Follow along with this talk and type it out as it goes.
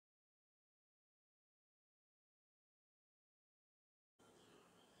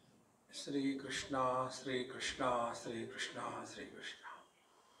Sri Krishna, Sri Krishna, Sri Krishna, Sri Krishna.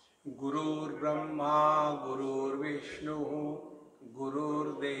 Gurur Brahma, Gurur Vishnu,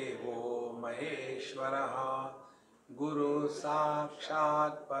 Gurur Devo Maheshwaraha, Guru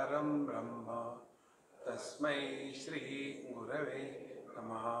Sakshat Param Brahma, Tasmai Shri Gurave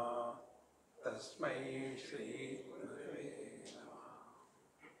Namaha, Tasmai Shri Gurave Namaha.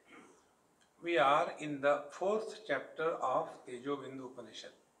 We are in the 4th chapter of Tejobindu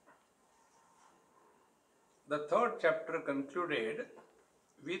Upanishad. The 3rd chapter concluded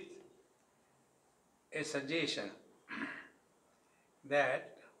with a suggestion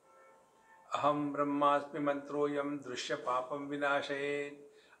that Aham Brahmasmi Mantroyam Drushya Papam Vinashayet,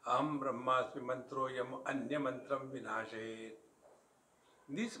 Aham Brahmasmi Mantroyam Anya Mantram Vinashayet.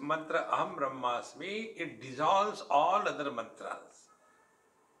 This mantra Aham Brahmasmi, it dissolves all other mantras.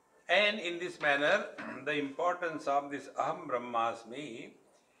 And in this manner, the importance of this Aham Brahmasmi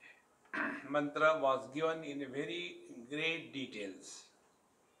mantra was given in very great details.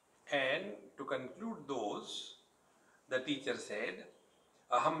 And to conclude those, the teacher said,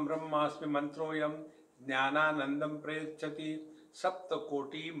 Aham Brahmasmi mantroyam jnananandam prayachati sapta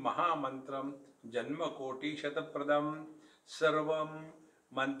koti mahamantram janma koti shatapradam sarvam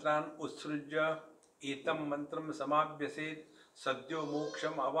mantran utsrujya etam mantram samabhyaset sadyo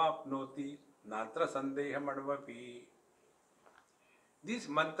moksham avapnoti natra sandeham advapi. This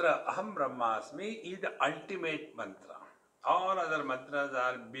mantra Aham Brahmasmi is the ultimate mantra. All other mantras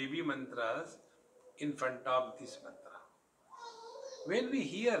are baby mantras in front of this mantra. When we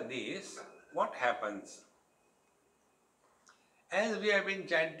hear this, what happens? As we have been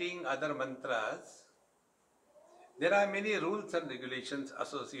chanting other mantras, there are many rules and regulations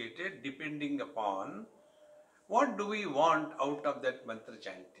associated depending upon what do we want out of that mantra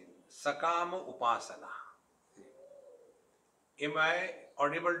chanting. Sakama Upasana. Am I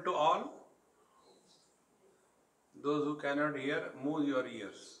audible to all? Those who cannot hear, move your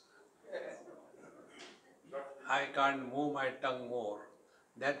ears. I can't move my tongue more.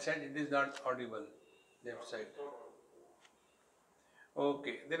 That side it is not audible. Left side.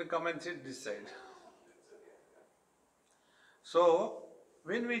 Okay, then come and sit this side. So,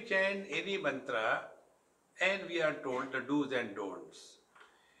 when we chant any mantra and we are told the do's and don'ts,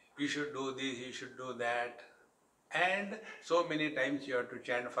 you should do this, you should do that, and so many times you have to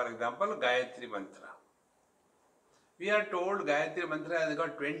chant, for example, Gayatri Mantra. We are told Gayatri Mantra has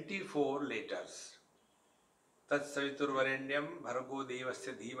got 24 letters. Tat Saviturvarenyam Bhargo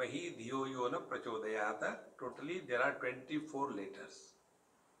Devasya Dhimahi Dhiyo Yona Prachodayata. Totally there are 24 letters.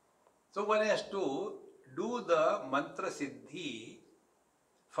 So one has to do the mantra siddhi.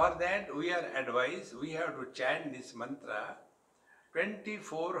 For that we are advised, we have to chant this mantra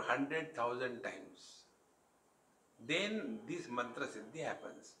 2400,000 times. Then this mantra siddhi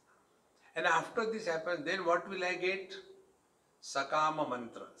happens. And after this happens, then what will I get? Sakama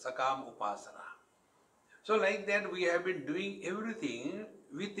mantra, Sakam Upasana. So like that we have been doing everything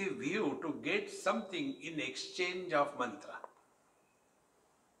with a view to get something in exchange of mantra.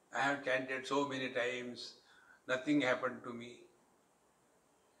 I have chanted so many times, nothing happened to me.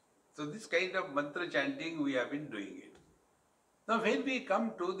 So this kind of mantra chanting we have been doing it. Now when we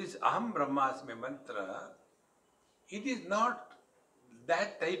come to this Aham Brahmasmi mantra, it is not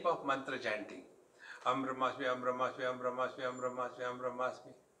that type of mantra chanting. Aham Brahmasmi, Aham Brahmasmi, Aham Brahmasmi, Aham Brahmasmi, Aham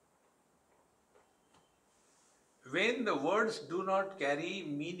Brahmasmi. When the words do not carry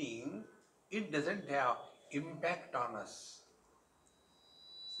meaning, it doesn't have impact on us.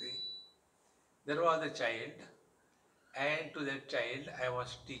 See, there was a child, and to that child I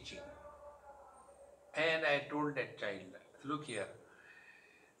was teaching. And I told that child, look here,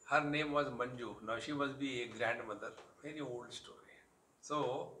 her name was Manju. Now she must be a grandmother, very old story.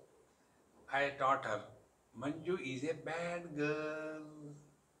 So I taught her, Manju is a bad girl.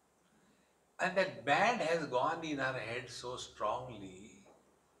 And that bad has gone in her head so strongly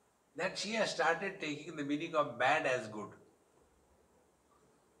that she has started taking the meaning of bad as good.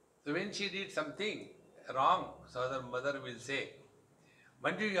 So when she did something wrong, so her mother will say,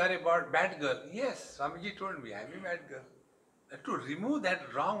 Manju, you are a bad girl. Yes, Swamiji told me, I am a bad girl. To remove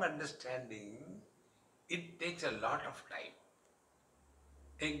that wrong understanding, it takes a lot of time.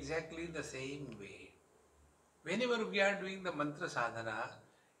 Exactly the same way. Whenever we are doing the mantra sadhana,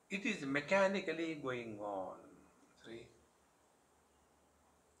 it is mechanically going on. See?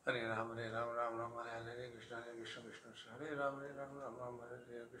 Hare Ram, Hare Ram, Ram Ram, Hare Krishna, Krishna Krishna, Hare Ram, Ram Ram,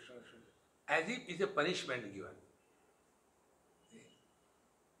 Hare Krishna, Krishna. As if it is a punishment given. See?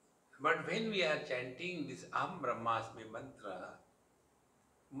 But when we are chanting this Aham Brahmasmi mantra,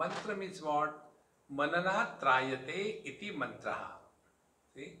 mantra means what? Manana trayate iti mantraha.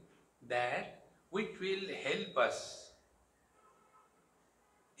 See? that which will help us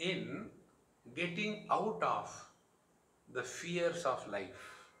in getting out of the fears of life.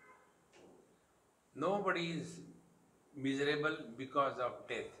 Nobody is miserable because of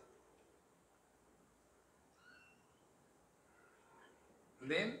death.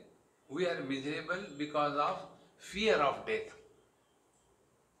 Then we are miserable because of fear of death.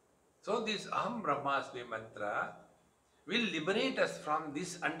 So this Aham Brahmasmi mantra will liberate us from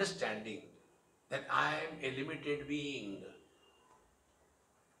this understanding that I am a limited being.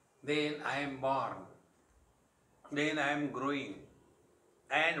 Then I am born. Then I am growing.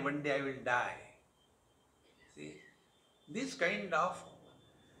 And one day I will die. See, this kind of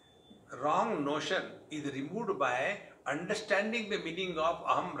wrong notion is removed by understanding the meaning of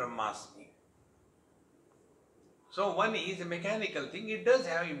Aham Brahmasmi. So one is a mechanical thing, it does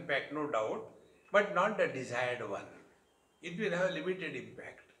have impact, no doubt, but not the desired one. It will have a limited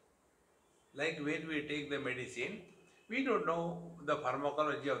impact. Like when we take the medicine, we don't know the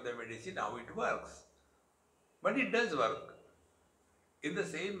pharmacology of the medicine, how it works. But it does work. In the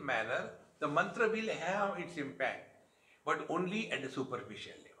same manner, the mantra will have its impact, but only at a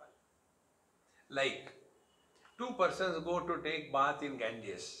superficial level. Like, two persons go to take bath in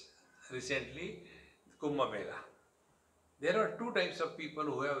Ganges, recently, Kumbh Mela. There are two types of people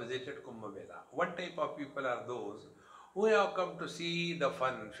who have visited Kumbh Mela. One type of people are those who have come to see the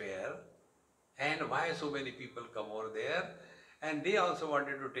fun fair and why so many people come over there, and they also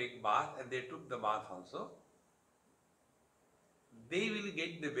wanted to take bath and they took the bath also. They will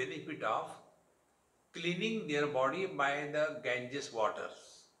get the benefit of cleaning their body by the Ganges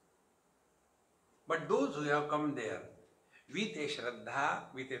waters. But those who have come there with a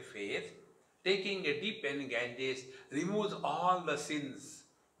Shraddha, with a faith, taking a dip in Ganges removes all the sins.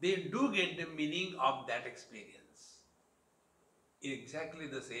 They do get the meaning of that experience. In exactly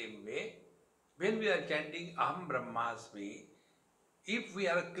the same way, when we are chanting Aham Brahmasmi, if we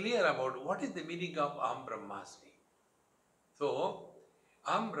are clear about what is the meaning of Aham Brahmasmi, so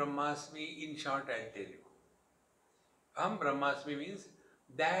Aham Brahmasmi, in short, I'll tell you. Aham Brahmasmi means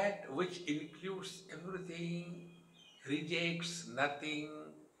that which includes everything, rejects nothing,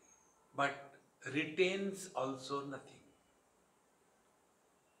 but retains also nothing.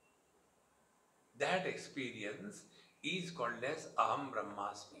 That experience is called as Aham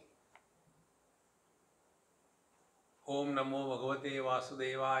Brahmasmi. Om Namo Bhagavate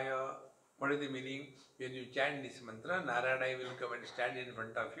Vasudevaya. What is the meaning? When you chant this mantra, Narayana will come and stand in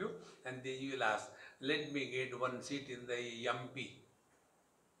front of you and then you will ask, let me get one seat in the Yampi.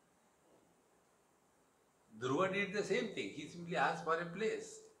 Dhruva did the same thing. He simply asked for a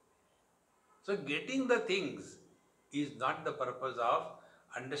place. So getting the things is not the purpose of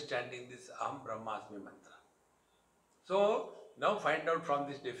understanding this Aham Brahmasmi mantra. So now find out from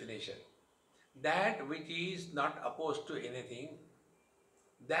this definition, that which is not opposed to anything,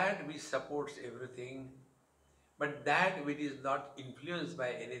 that which supports everything, but that which is not influenced by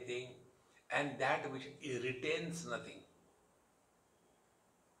anything, and that which retains nothing.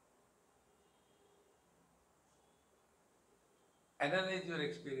 Analyze your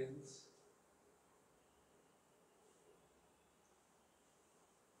experience.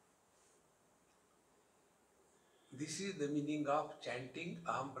 This is the meaning of chanting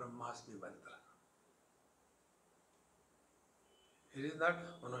Aham Brahmasmi mantra. It is not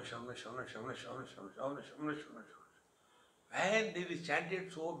and they will chant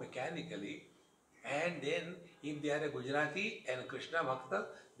it so mechanically, and then if they are a Gujarati and Krishna Bhakta,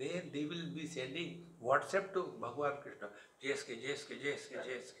 then they will be sending WhatsApp to Bhagwan Krishna. Jai Ske, Jai Ske, Jai Ske,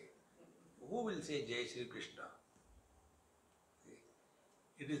 Jai Ske. Who will say Jai Shri Krishna?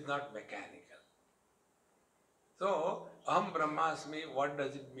 It is not mechanical. So, Aham Brahmasmi, what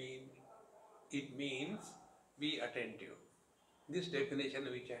does it mean? It means be attentive. This definition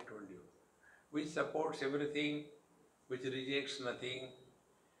which I told you, which supports everything, which rejects nothing,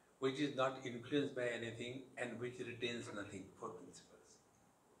 which is not influenced by anything, and which retains nothing. Four principles.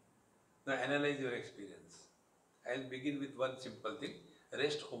 Now analyze your experience. I will begin with one simple thing,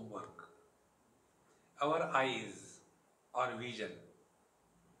 rest homework. Our eyes or vision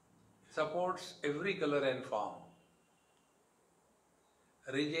supports every color and form,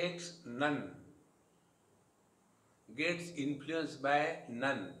 rejects none, gets influenced by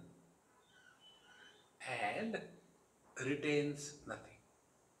none, and retains nothing.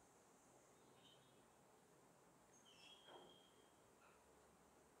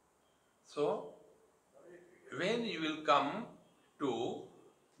 So, when you will come to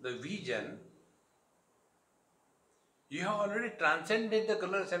the vision, you have already transcended the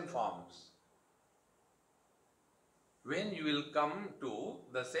colors and forms. when you will come to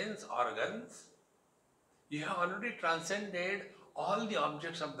the sense organs, you have already transcended all the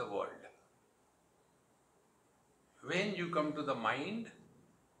objects of the world. When you come to the mind,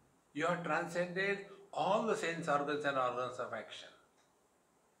 you have transcended all the sense organs and organs of action.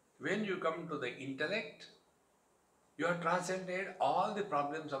 When you come to the intellect, you have transcended all the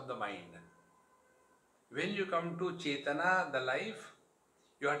problems of the mind. When you come to Chetana, the life,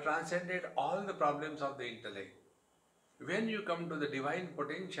 you have transcended all the problems of the intellect. When you come to the divine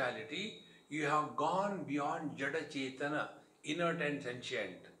potentiality, you have gone beyond Jada Chetana, inert and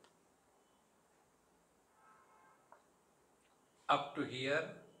sentient. Up to here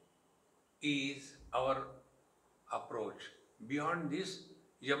is our approach. Beyond this,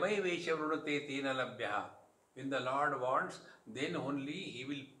 Yamai Vesha Vrunate Tena Labhyaha. When the Lord wants, then only He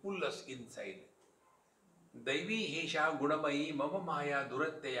will pull us inside. Daivi Hesha Gunamayi Mama Maya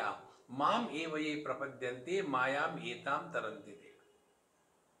Duratteya Mam Evaye Prapadyante Mayam Etam Tarantite.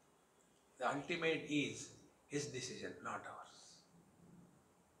 The ultimate is His decision, not ours.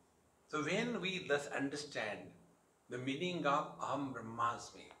 So when we thus understand the meaning of Aham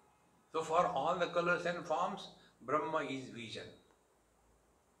Brahmasmi, so for all the colors and forms, Brahma is vision.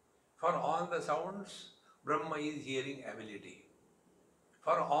 For all the sounds, Brahma is hearing ability.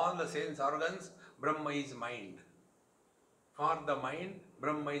 For all the sense organs, Brahma is mind. For the mind,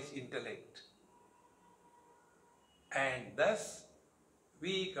 Brahma is intellect. And thus,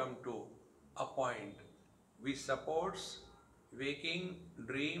 we come to a point which supports waking,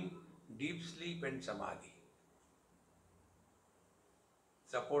 dream, deep sleep and samadhi.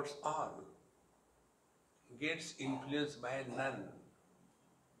 Supports all. Gets influenced by none.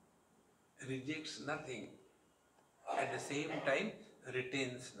 Rejects nothing. At the same time,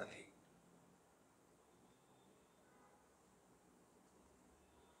 retains nothing.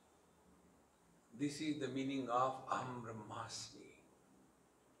 This is the meaning of Aham Brahmasmi.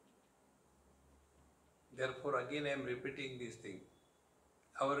 Therefore, again I am repeating this thing.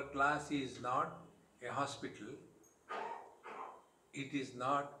 Our class is not a hospital. It is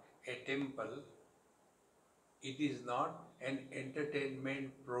not a temple. It is not an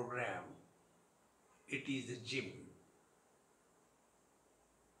entertainment program. It is a gym.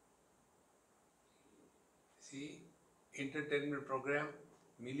 See, entertainment program,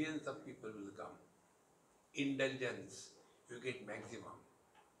 millions of people will come. Indulgence, you get maximum.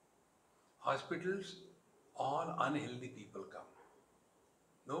 Hospitals, all unhealthy people come.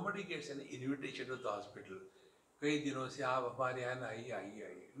 Nobody gets an invitation to the hospital. कई दिनों से आप हमारे यहाँ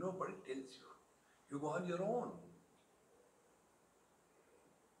आइए. Nobody tells you. You go on your own.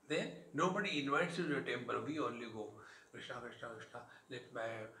 Then nobody invites you to a temple. We only go. Krishna, Krishna, Krishna. Let my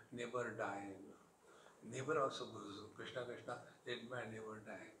neighbor die. Neighbor also goes. Krishna, Krishna. Let my neighbor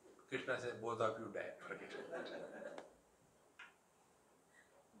die. Krishna says, both of you die. Forget it.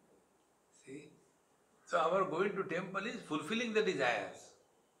 See? So our going to temple is fulfilling the desires.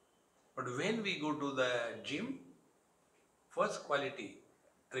 But when we go to the gym, first quality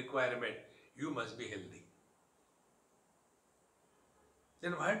requirement, you must be healthy.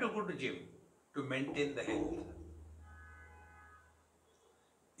 Then why to go to gym? To maintain the health.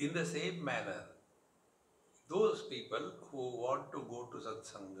 In the same manner, those people who want to go to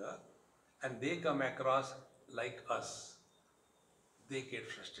satsanga and they come across like us, they get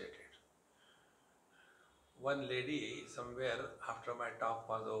frustrated. One lady somewhere after my talk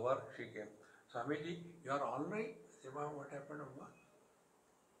was over, she came, Swamiji, you are all right? I said, what happened?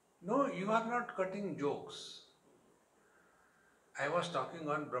 No, you are not cutting jokes. I was talking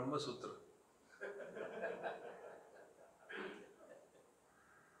on Brahma Sutra.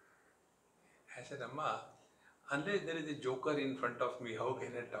 I said, Amma, unless there is a joker in front of me, how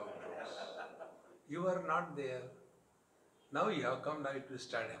can I talk jokes? You are not there. Now you have come, now it will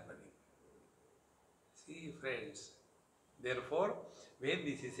start happening. See, friends, therefore, when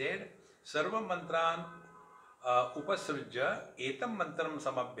this is said, Sarva mantran upasrujya etam mantram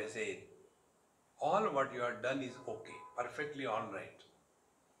samabhyaset. All what you have done is okay, perfectly all right.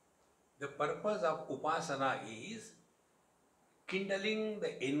 The purpose of upasana is kindling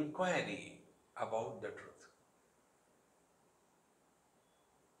the inquiry about the truth.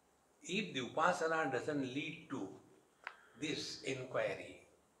 If the upasana doesn't lead to this inquiry,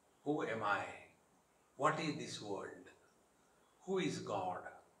 who am I? What is this world? Who is God?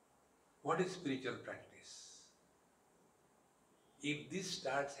 What is spiritual practice? If this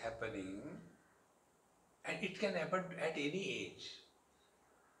starts happening, and it can happen at any age.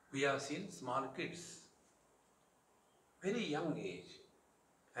 We have seen small kids, very young age,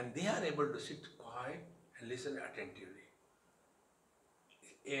 and they are able to sit quiet and listen attentively.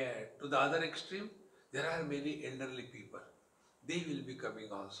 To the other extreme, There are many elderly people. They will be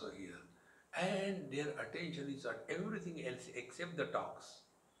coming also here. And their attention is on everything else except the talks.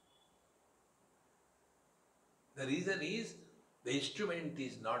 The reason is the instrument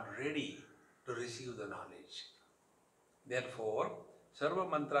is not ready to receive the knowledge. Therefore, Sarva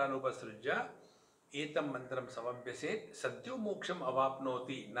Mantranupasrujya Etam Mantram Samabhyaset Sadhyo Moksham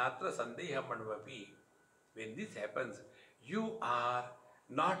Avapnoti Natra Sandeha Manvapi. When this happens, you are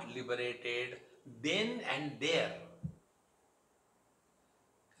not liberated then and there.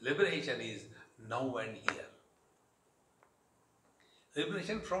 Liberation is now and here.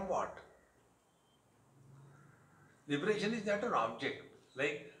 Liberation from what? Liberation is not an object.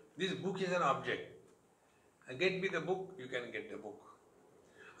 Like this book is an object. Get me the book, you can get the book.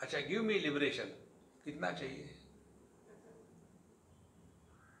 Acha, give me liberation. Kitna chahiye?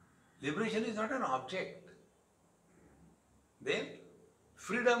 Liberation is not an object. Then,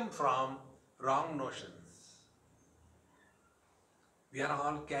 freedom from wrong notions. We are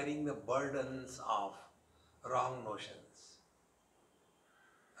all carrying the burdens of wrong notions.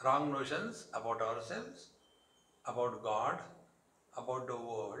 Wrong notions about ourselves, about God, about the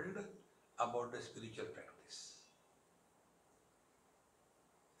world, about the spiritual practice.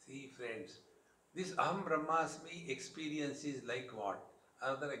 See friends, this Aham Brahmasmi experience is like what?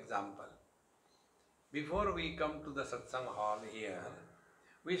 Another example. Before we come to the satsang hall here,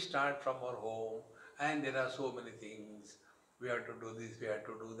 we start from our home and there are so many things. We have to do this, we have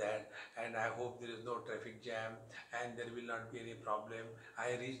to do that, and I hope there is no traffic jam and there will not be any problem.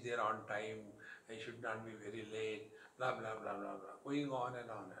 I reach there on time, I should not be very late, blah, blah, blah, blah, blah. Going on and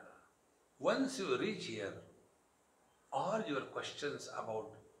on and on. Once you reach here, all your questions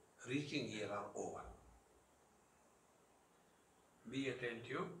about reaching here are over. Be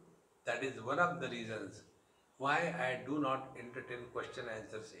attentive. That is one of the reasons why I do not entertain question and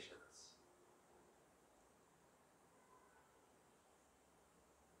answer sessions.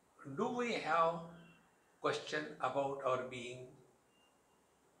 Do we have question about our being?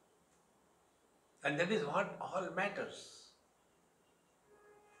 And that is what all matters.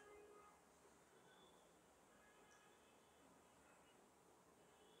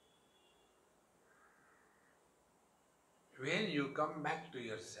 When you come back to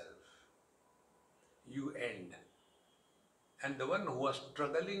yourself, you end. And the one who was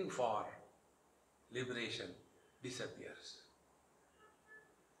struggling for liberation disappears.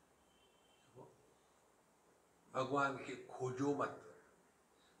 भगवान के खोजो मत,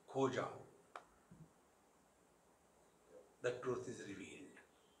 खोजा. The truth is revealed.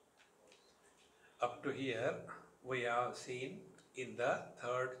 Up to here, we have seen in the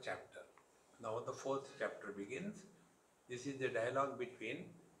third chapter. Now the fourth chapter begins. This is the dialogue between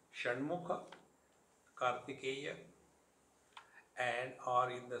Shanmukha, Kartikeya, and or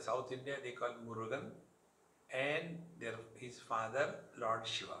in the South India they call Murugan, and his father Lord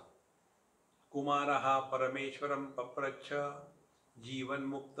Shiva. Kumaraha Parameshwaram Papracha Jivan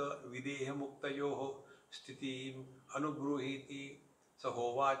Mukta Videha Muktayoho Stitim Anubruhiti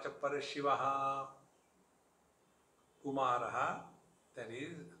Sahovacha Parashivaha. Kumaraha, that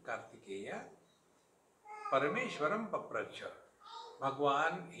is Kartikeya, Parameshwaram Papracha.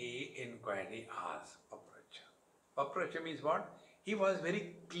 Bhagwan, he inquired, he asked Papracha. Papracha means what? He was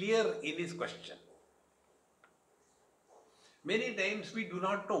very clear in his question. Many times we do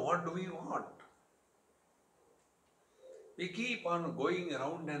not know what do we want. We keep on going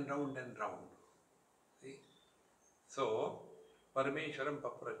round and round and round. See? So, Parameshwaram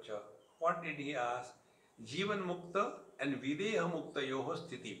Papracha, what did he ask? Jivan Mukta and Videha Mukta Yoho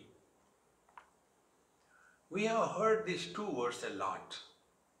Sthitim. We have heard these two words a lot.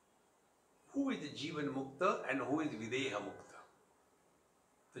 Who is Jivan Mukta and who is Videha Mukta?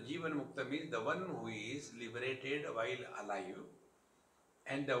 So Jivan Mukta means the one who is liberated while alive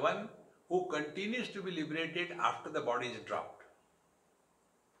and the one who continues to be liberated after the body is dropped.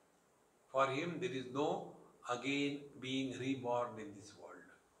 For him there is no again being reborn in this world.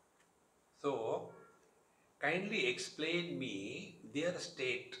 So kindly explain me their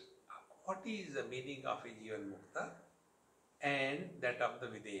state. What is the meaning of a Jivan Mukta and that of the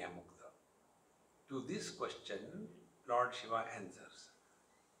Videha Mukta? To this question, Lord Shiva answers.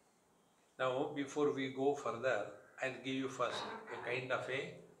 Now, before we go further, I'll give you first a kind of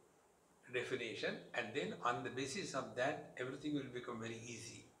a definition, and then on the basis of that, everything will become very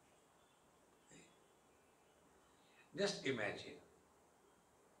easy. Just imagine,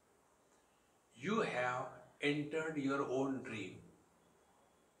 you have entered your own dream.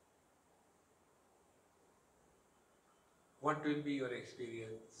 What will be your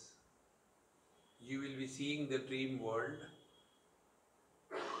experience? You will be seeing the dream world.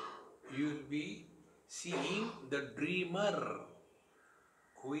 You will be seeing the dreamer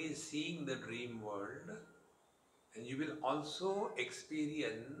who is seeing the dream world, and you will also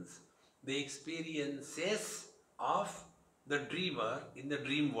experience the experiences of the dreamer in the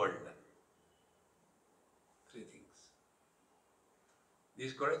dream world. Three things.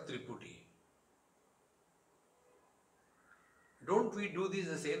 This is called a Triputi. Don't we do this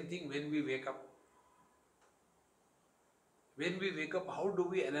the same thing when we wake up? When we wake up, how do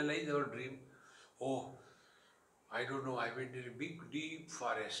we analyze our dream? Oh, I don't know, I went in a big, deep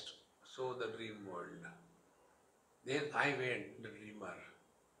forest, so the dream world. Then I went, the dreamer.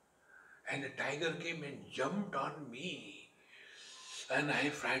 And a tiger came and jumped on me. And I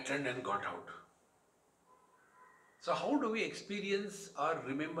frightened and got out. So how do we experience or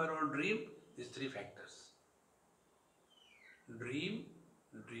remember our dream? These three factors. Dream,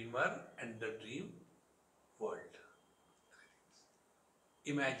 dreamer, and the dream world.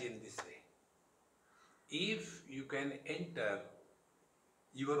 Imagine this way. If you can enter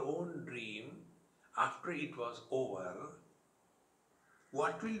your own dream after it was over,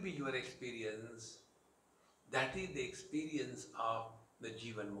 what will be your experience? That is the experience of the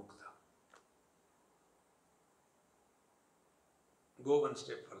Jivan Mukta. Go one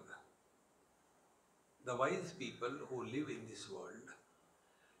step further. The wise people who live in this world,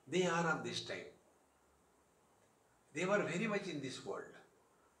 they are of this type. They were very much in this world.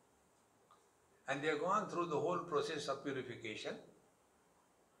 And they have gone through the whole process of purification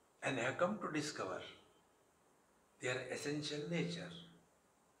and have come to discover their essential nature.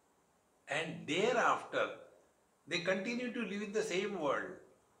 And thereafter, they continue to live in the same world.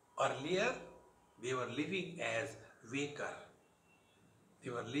 Earlier, they were living as waker. They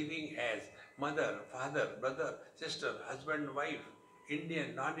were living as mother, father, brother, sister, husband, wife,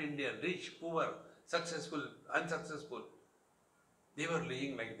 Indian, non-Indian, rich, poor, successful, unsuccessful. They were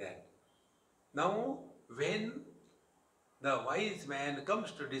living like that. Now, when the wise man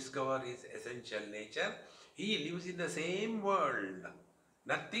comes to discover his essential nature, he lives in the same world.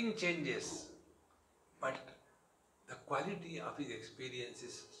 Nothing changes. But the quality of his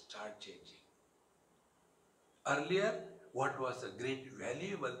experiences start changing. Earlier, what was a great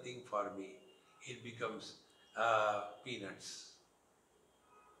valuable thing for me, it becomes peanuts.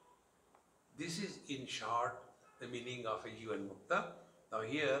 This is in short the meaning of a Jivan Mukta. Now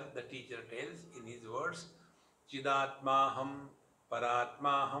here the teacher tells in his words, Chidatmaham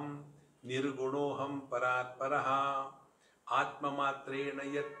Paratmaham Nirgunoham Paratparaha Atmamatrena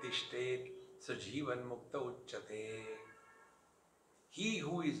Yattishtet Sajivan Mukta Uchchate. He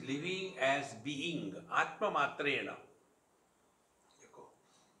who is living as being, Atmamatrena.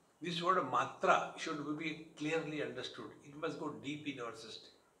 This word matra should be clearly understood. It must go deep in our system.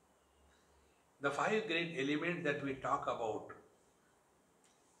 The five great elements that we talk about,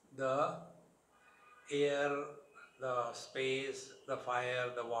 the air, the space, the fire,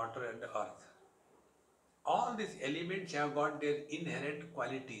 the water and the earth. All these elements have got their inherent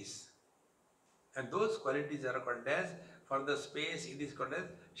qualities. And those qualities are called as, for the space it is called as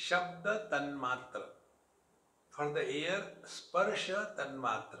Shabda Tanmatra. For the air, Sparsha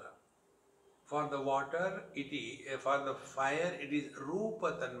Tanmatra. For the water, for the fire, it is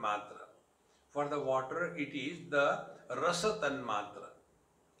Rupa Tanmatra. For the water, it is the Rasa Tanmatra.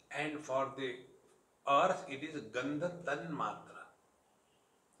 And for the earth, it is Gandha Tanmatra.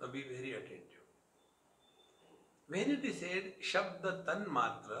 So be very attentive. When it is said Shabda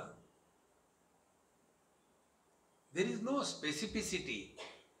Tanmatra, there is no specificity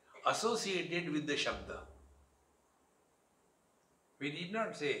associated with the Shabda. We did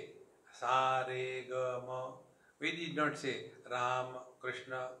not say Sa, Re, Ga, Ma. We did not say Ram,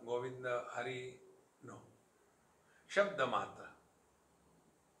 Krishna, Govinda, Hari. No. Shabda Matra.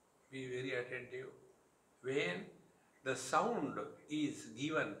 Be very attentive. When the sound is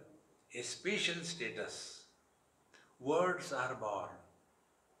given a special status, words are born.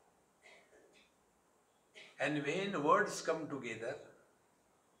 And when words come together,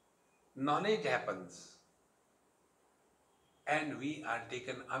 knowledge happens. And we are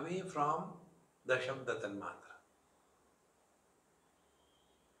taken away from the Shabda Tanmatra.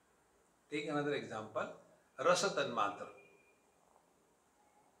 Take another example, Rasa Tanmatra.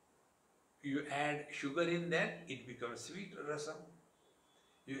 You add sugar in that, it becomes sweet rasam.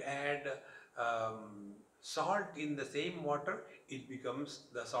 You add salt in the same water, it becomes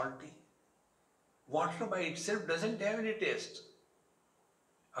the salty. Water by itself doesn't have any taste.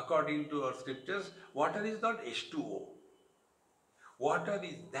 According to our scriptures, water is not H2O. Water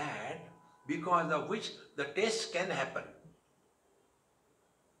is that because of which the taste can happen.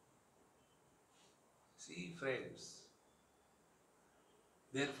 See, friends.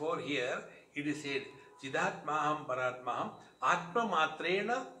 Therefore, here it is said, Chidatmaham paratmaham atma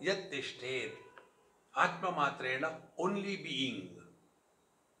matrena yat tishtet. Atma matrena, only being,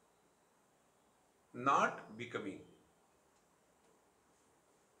 not becoming.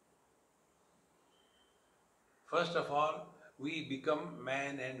 First of all, we become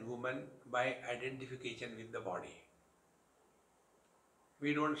man and woman by identification with the body.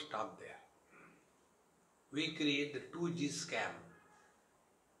 We don't stop there. We create the 2G scam,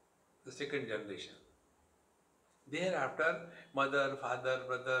 the second generation. Thereafter, mother, father,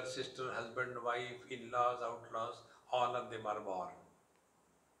 brother, sister, husband, wife, in-laws, outlaws, all of them are born.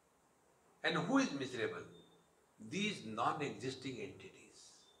 And who is miserable? These non-existing entities.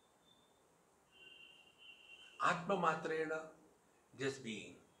 Atma matrena, just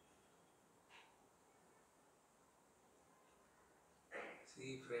being.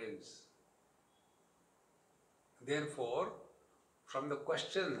 See, friends, therefore, from the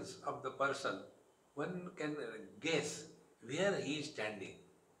questions of the person, one can guess where he is standing.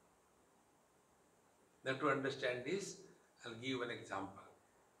 Now, to understand this, I'll give an example.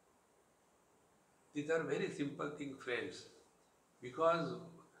 These are very simple things, friends. Because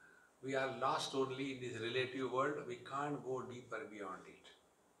we are lost only in this relative world, we can't go deeper beyond it.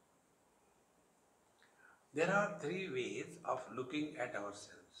 There are 3 ways of looking at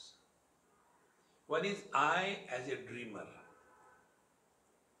ourselves. One is I as a dreamer.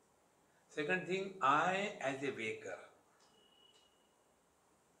 Second thing, I as a waker.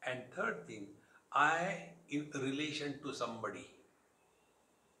 And third thing, I in relation to somebody.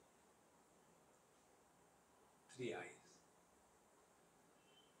 3 eyes.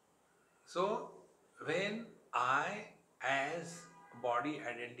 So, when I as body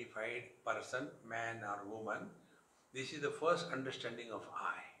identified person, man or woman, this is the first understanding of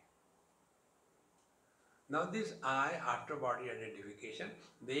I. Now this I, after body identification,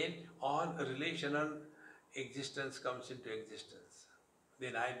 then all relational existence comes into existence.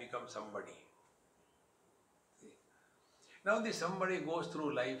 Then I become somebody. See? Now this somebody goes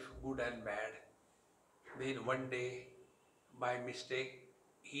through life, good and bad. Then one day, by mistake,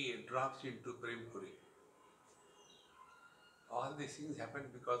 he drops into Prem Puri. All these things happen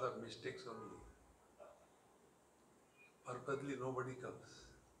because of mistakes only. Purposely nobody comes.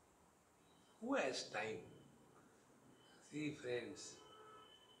 Who has time? See, friends,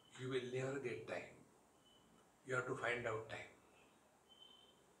 you will never get time. You have to find out time.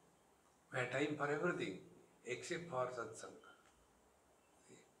 We have time for everything except for satsanga.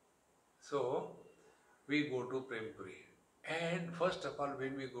 So, we go to Prem Puri. And first of all,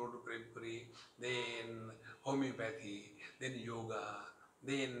 when we go to Prem Puri, then homeopathy, then yoga,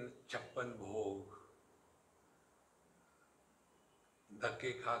 then chappan bhog,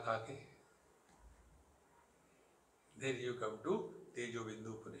 dhakke kha ke, then you come to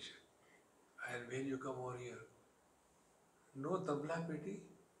Tejobindu Upanishad. And when you come over here, no tabla peti,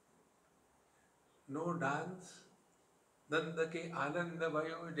 no dance, nanda ke ananda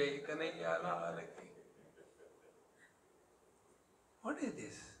bhayo jai kanaiya lal ki. What is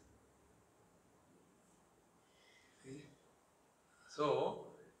this? See? So,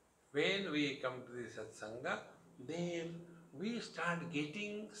 when we come to the satsanga, then we start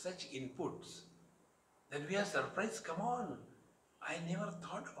getting such inputs that we are surprised. Come on, I never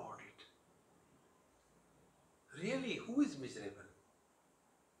thought about it. Really, who is miserable?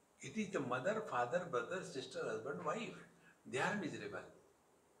 It is the mother, father, brother, sister, husband, wife. They are miserable.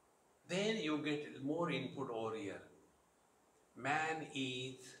 Then you get more input over here. Man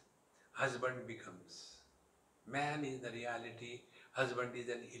is, husband becomes. Man is the reality, husband is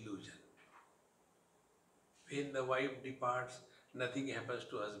an illusion. When the wife departs, nothing happens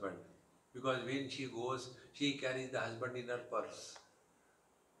to husband. Because when she goes, she carries the husband in her purse.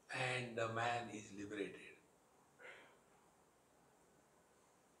 And the man is liberated.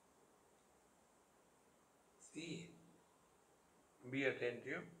 See, be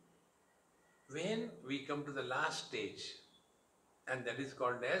attentive. When we come to the last stage, and that is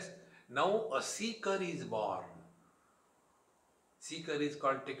called as, now a seeker is born. Seeker is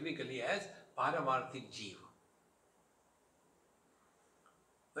called technically as Paramarthik Jeev.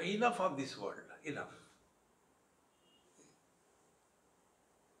 Now enough of this world, enough.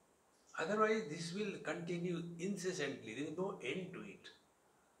 Otherwise this will continue incessantly, there is no end to it.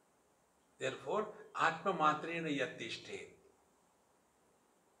 Therefore, Atma Matrena Yattishte.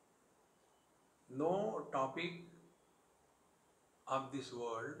 No topic of this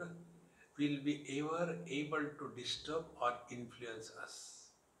world will be ever able to disturb or influence us.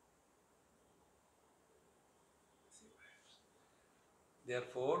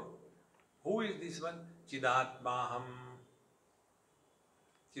 Therefore, who is this one? Chidatmaham.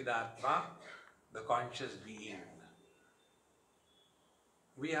 Chidatma, the conscious being.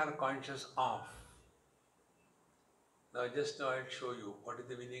 We are conscious of. Now I'll show you what is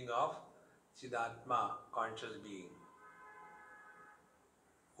the meaning of Siddhatma, conscious being.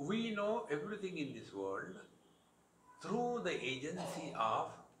 We know everything in this world through the agency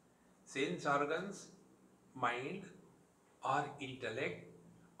of sense organs, mind, or intellect,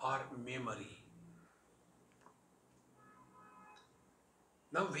 or memory.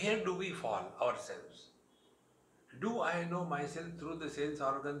 Now, where do we fall ourselves? Do I know myself through the sense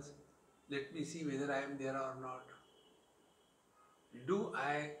organs? Let me see whether I am there or not. Do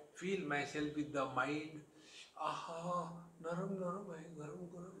I feel myself with the mind? Aha, naram naram hai, garam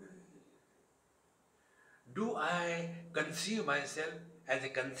garam hai. Do I conceive myself as a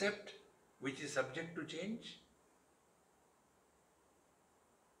concept which is subject to change?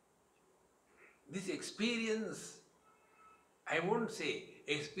 This experience, I won't say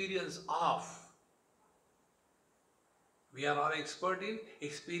experience of. We are all expert in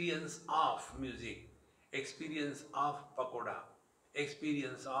experience of music, experience of pakoda,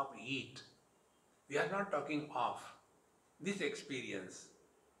 experience of heat. We are not talking of this experience,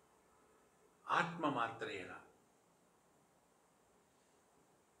 Atma Matrena.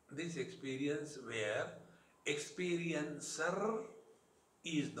 This experience where experiencer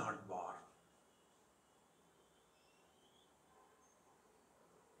is not born.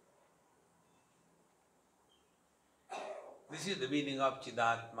 This is the meaning of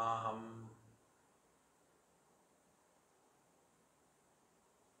Chidatmaham.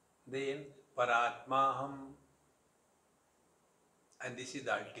 Then Paratmaham, and this is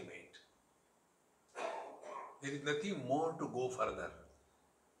the ultimate. There is nothing more to go further.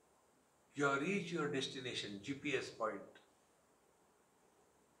 You have reached your destination, GPS point.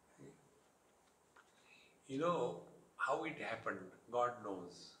 You know how it happened, God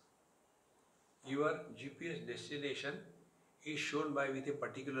knows. Your GPS destination is shown by with a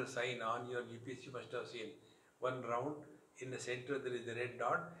particular sign on your GPS. You must have seen one round, in the center there is a red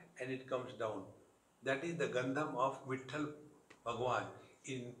dot and it comes down. That is the Gandham of Vitthal Bhagwan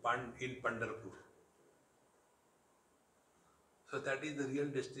in Pandharpur. So that is the real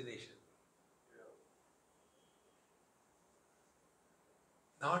destination.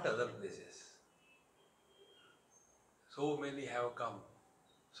 Not other places. So many have come.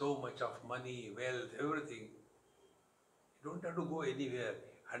 So much of money, wealth, everything. You don't have to go anywhere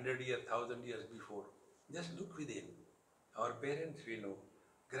 100 years, 1000 years before. Just look within. Our parents we know,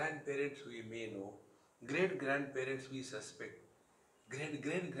 grandparents we may know, great-grandparents we suspect,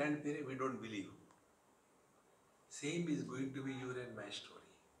 great-great-grandparents we don't believe. Same is going to be your and my story.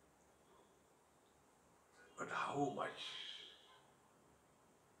 But how much?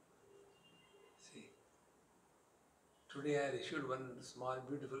 See, today I issued one small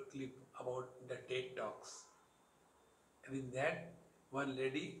beautiful clip about the TED Talks. And in that, one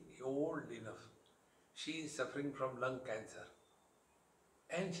lady, old enough, she is suffering from lung cancer.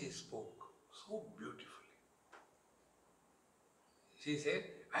 And she spoke so beautifully. She said,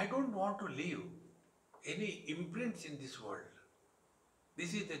 I don't want to leave any imprints in this world.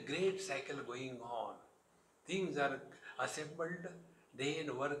 This is the great cycle going on. Things are assembled,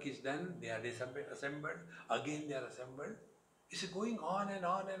 then work is done, they are assembled, again they are assembled. It's going on and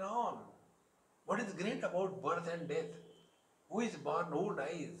on and on. What is great about birth and death? Who is born, who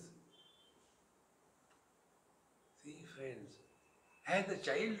dies? See, friends, has the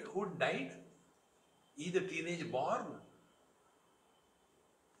childhood died? Is the teenage born?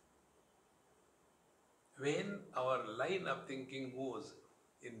 When our line of thinking goes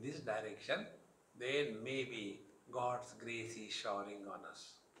in this direction, then maybe God's grace is showering on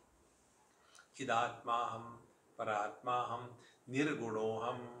us. Chidatmaham, Paratmaham,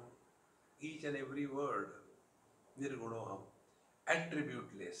 Nirgunoham. Each and every word, Nirgunoham,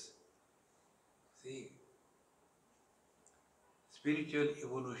 attributeless. See, spiritual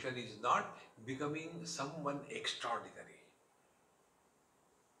evolution is not becoming someone extraordinary.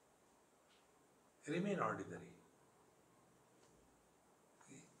 Remain ordinary.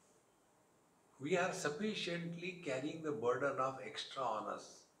 See, we are sufficiently carrying the burden of extra on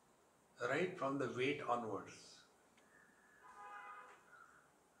us, right from the weight onwards.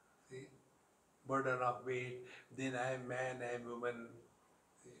 See, burden of weight, then I am man, I am woman.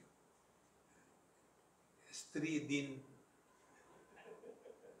 Stri din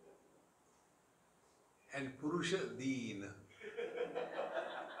and Purusha Deen.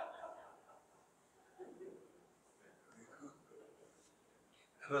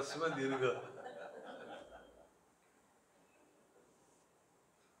 Rasma Dirga.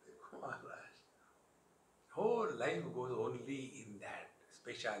 Whole life goes only in that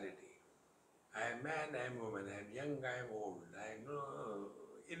speciality. I am man, I am woman, I am young, I am old, I am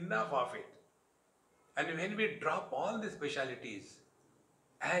enough of it. And when we drop all the specialities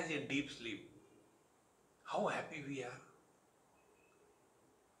as in deep sleep, how happy we are.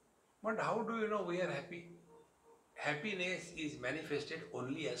 But how do you know we are happy? Happiness is manifested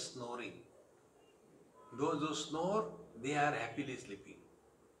only as snoring. Those who snore, they are happily sleeping.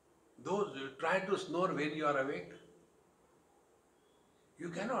 Those who try to snore when you are awake, you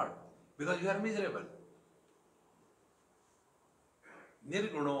cannot, because you are miserable.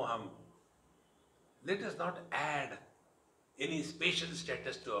 Nirgunoham. Let us not add any special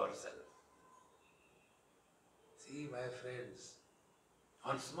status to ourselves. See, my friends,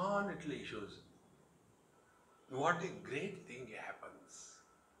 on small little issues, what a great thing happens.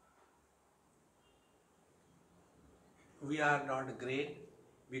 We are not great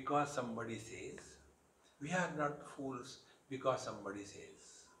because somebody says. We are not fools because somebody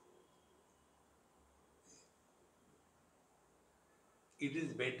says. It is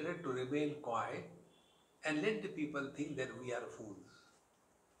better to remain quiet and let the people think that we are fools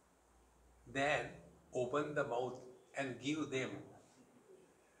than open the mouth and give them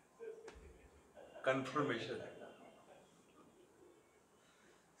confirmation.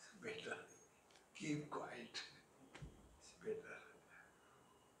 It's better. Keep quiet. It's better.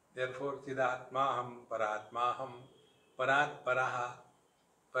 Therefore, Siddhatmaham, Paratmaham, Parat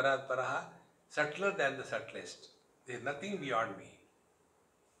Paraha, subtler than the subtlest. There is nothing beyond me.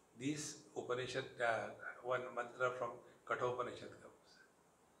 This Upanishad, one mantra from Kathopanishad comes.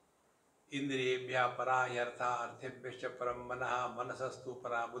 Indriyebhya para yartha arthebhyascha param manaha manasastu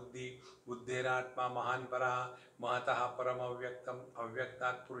para buddhi buddhiratma mahan para mahataha param avyaktam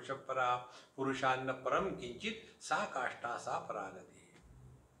avyaktat purusha para purushanna param kinchit sa kashta sa paragati.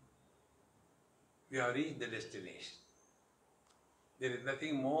 We have reached the destination. There is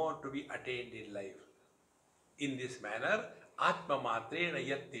nothing more to be attained in life. In this manner, Atma Matrena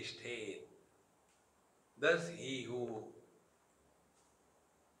Yattishte. Thus he who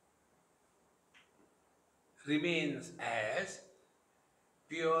remains as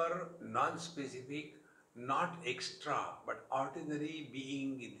pure, non-specific, not extra, but ordinary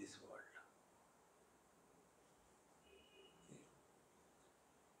being in this world.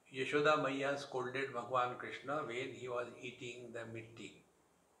 Yashoda Maya scolded Bhagavan Krishna when he was eating the mitti.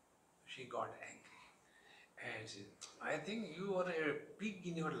 She got angry. And she said, I think you were a pig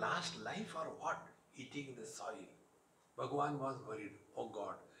in your last life or what? Eating the soil. Bhagavan was worried. Oh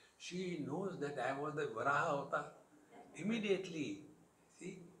God, she knows that I was the Varaha avatar. Immediately,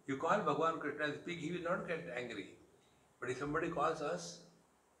 see, you call Bhagavan Krishna as pig, he will not get angry. But if somebody calls us,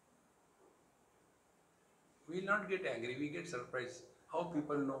 we will not get angry, we get surprised. How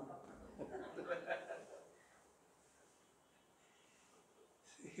people know?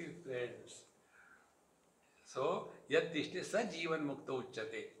 See, friends. So, yat tishte sa jivan mukta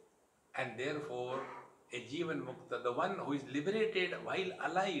uchyate. And therefore, a jivan mukta, the one who is liberated while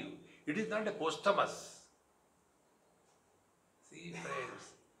alive, it is not a posthumous. See,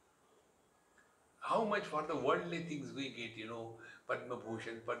 friends, how much for the worldly things we get, Padma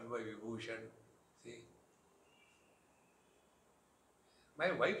Bhushan, Padma Vibhushan. See,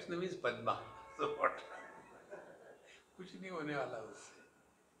 my wife's name is Padma. So what? कुछ नहीं होने वाला उससे.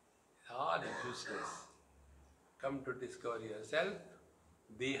 All is useless. Come to discover yourself.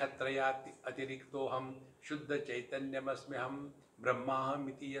 Dehatrayati atiriktoham shuddha chaitanyam brahmaham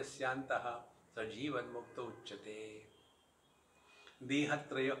iti yasyantaha sajivan mukta uchyate.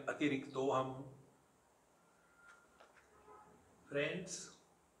 Dehatraya atiriktoham. Friends,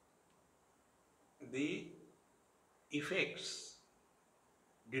 the effects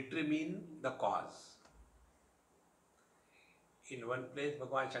determine the cause. In one place,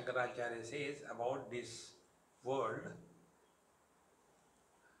 Bhagavan Shankaracharya says about this world,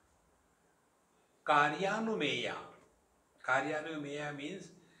 Karyanumeya. Karyanumeya means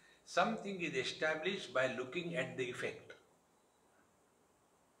something is established by looking at the effect.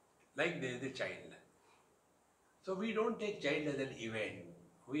 Like there is the child. So we don't take child as an event.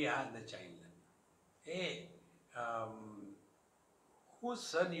 We are the child. Hey, whose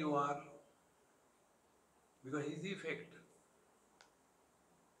son you are? Because he is the effect.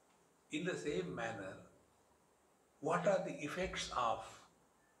 In the same manner, what are the effects of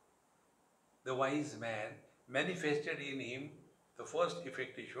the wise man manifested in him? The first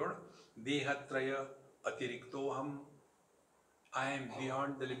effect is showed, Dehatraya atiriktoham. I am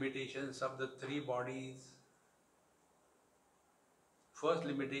beyond the limitations of the three bodies. First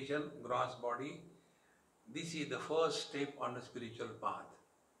limitation, gross body. This is the first step on the spiritual path.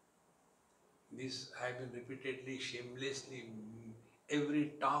 This I have been repeatedly, shamelessly,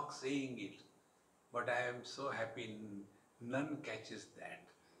 every talk saying it. But I am so happy none catches that.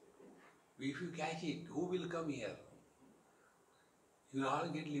 If you catch it, who will come here? You will all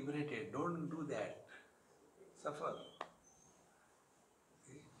get liberated. Don't do that. Suffer.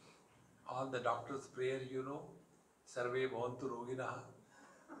 See? All the doctor's prayer, Sarve bhavantu roginaha.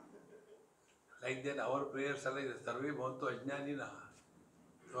 Like that, our prayers are like Sarve bhavantu ajnaninaha.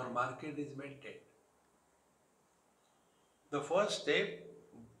 Your market is melted. The first step,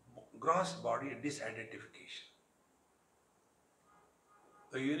 gross body disidentification.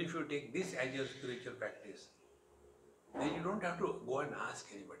 So even if you take this as your spiritual practice, then you don't have to go and ask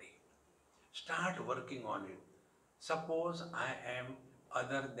anybody. Start working on it. Suppose I am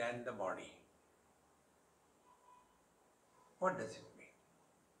other than the body. What does it mean?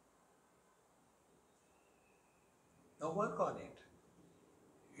 Now work on it.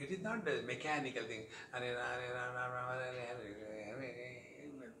 It is not a mechanical thing.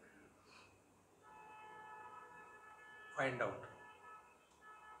 Find out.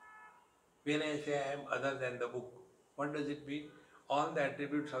 When I say I am other than the book, what does it mean? All the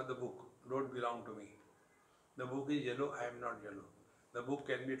attributes of the book don't belong to me. The book is yellow, I am not yellow. The book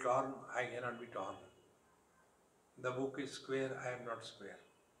can be torn, I cannot be torn. The book is square, I am not square.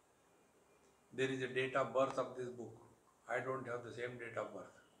 There is a date of birth of this book. I don't have the same date of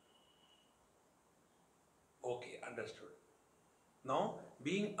birth. Okay, understood. Now,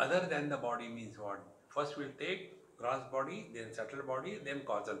 being other than the body means what? First we'll take gross body, then subtle body, then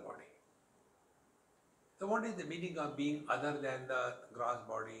causal body. So what is the meaning of being other than the gross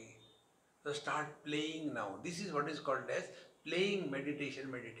body? So start playing now. This is what is called as playing meditation.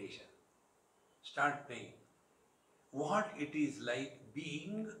 Start playing. What it is like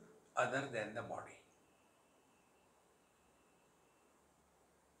being other than the body.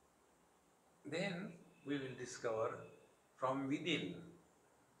 Then we will discover from within.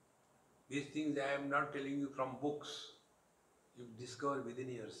 These things I am not telling you from books. You discover within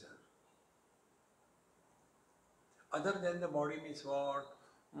yourself. Other than the body means what?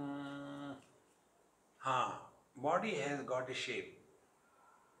 Body has got a shape.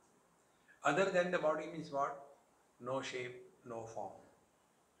 Other than the body means what? No shape, no form.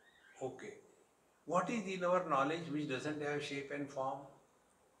 Okay. What is in our knowledge which doesn't have shape and form?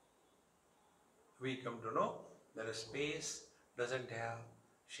 We come to know that a space doesn't have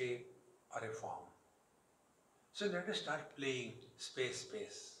shape or a form. So let us start playing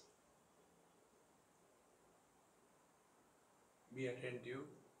space. Be attentive.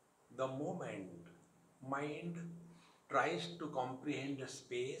 The moment mind tries to comprehend a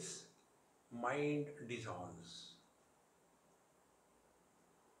space, mind dissolves.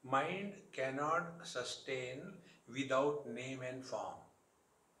 Mind cannot sustain without name and form.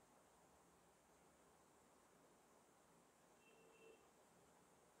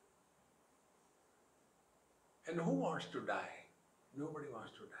 And who wants to die? Nobody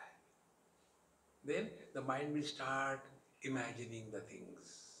wants to die. Then the mind will start imagining the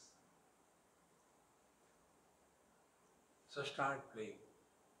things. So start playing.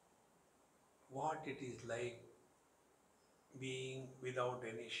 What it is like being without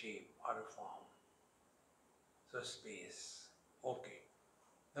any shape or a form. So space. Okay.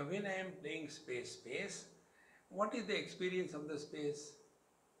 Now when I am playing space, what is the experience of the space?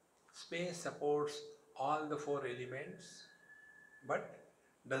 Space supports all the four elements but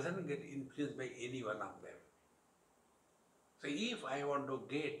doesn't get influenced by any one of them. So if I want to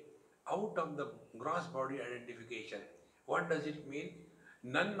get out of the gross body identification, what does it mean?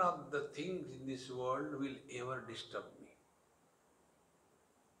 None of the things in this world will ever disturb me.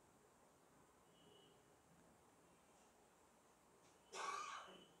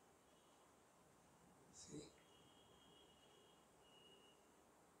 See?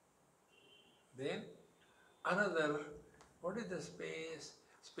 Then another, what is the space?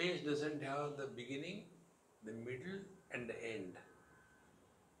 Space doesn't have the beginning, the middle and the end.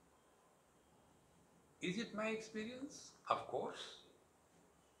 Is it my experience? Of course.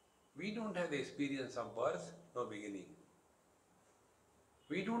 We don't have the experience of birth, no beginning.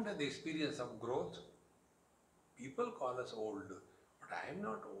 We don't have the experience of growth. People call us old, but I am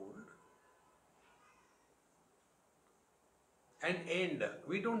not old. And end,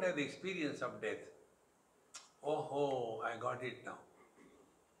 we don't have the experience of death. Oh, I got it now.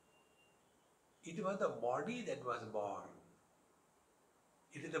 It was the body that was born.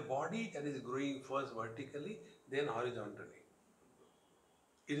 It is the body that is growing first vertically, then horizontally.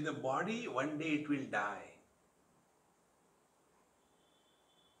 It is the body, one day it will die.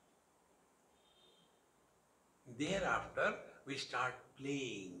 Thereafter, we start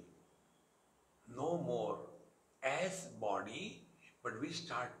playing no more as body, but we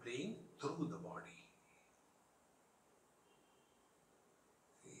start playing through the body.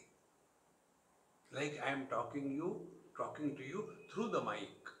 See? Like I am talking to you through the mic,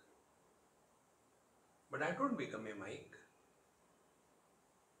 but I don't become a mic.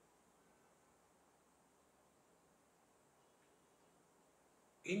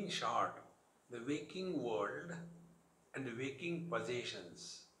 In short, the waking world and the waking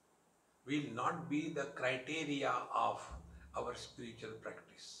possessions will not be the criteria of our spiritual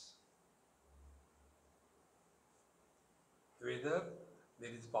practice. Whether there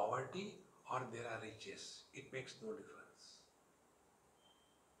is poverty or there are riches, it makes no difference.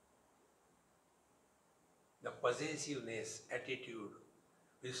 The possessiveness attitude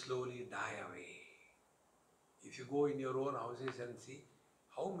will slowly die away. If you go in your own houses and see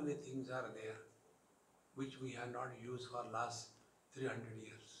how many things are there which we have not used for last 300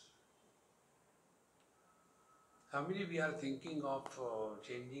 years. Family, we are thinking of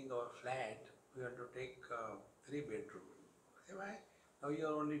changing our flat. We have to take 3 bedroom. Say why? Now you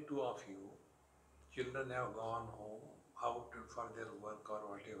are only 2 of you. Children have gone home, out for their work or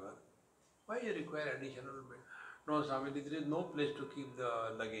whatever. Why you require additional bed? No, Swami, there is no place to keep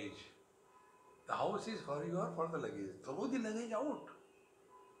the luggage. The house is for you or for the luggage. Throw the luggage out.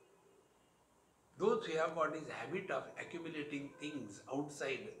 Those who have got this habit of accumulating things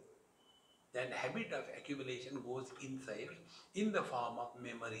outside, that habit of accumulation goes inside in the form of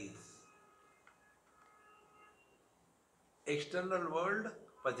memories. External world,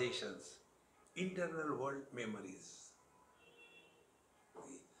 possessions. Internal world, memories.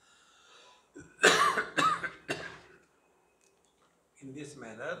 In this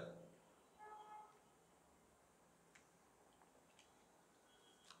manner,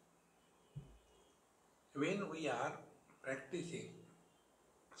 when we are practicing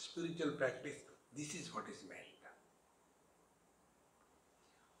spiritual practice, this is what is meant.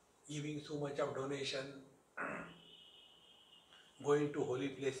 Giving so much of donation, going to holy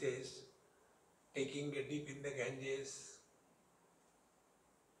places, taking a dip in the Ganges,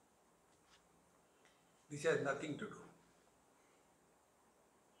 this has nothing to do.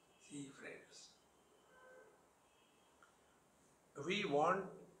 See, friends, we want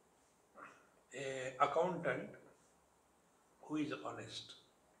an accountant who is honest.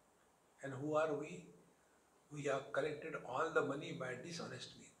 And who are we? We have collected all the money by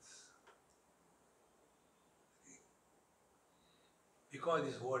dishonest means. Because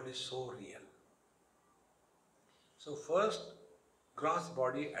this world is so real. So first, gross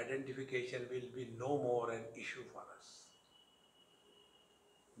body identification will be no more an issue for us.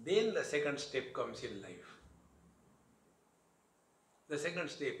 Then the second step comes in life. The second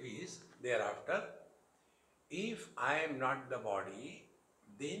step is, thereafter, if I am not the body,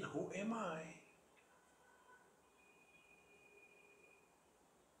 then who am I?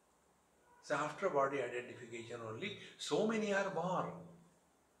 So after body identification only, so many are born.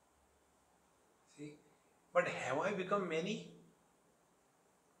 See? But have I become many?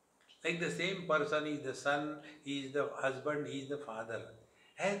 Like the same person is the son, he is the husband, he is the father.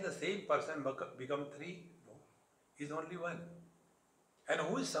 Has the same person become 3? No. He is only 1. And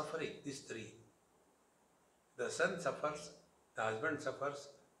who is suffering? These 3. The son suffers, the husband suffers,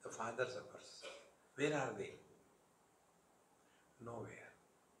 the father suffers. Where are they? Nowhere.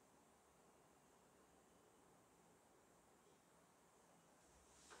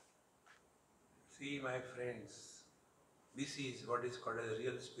 See, my friends, this is what is called a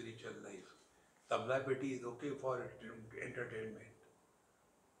real spiritual life. Tabla peti is okay for entertainment.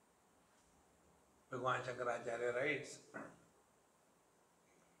 Bhagwan Shankaracharya writes,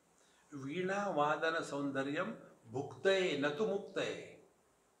 Veena Vadana Saundaryam Bhuktaye Natu Muktaye.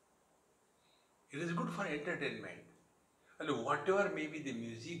 It is good for entertainment. And whatever may be the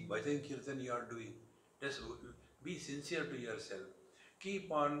music, bhajan kirtan you are doing, just be sincere to yourself.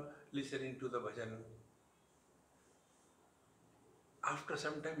 Keep on listening to the bhajan. After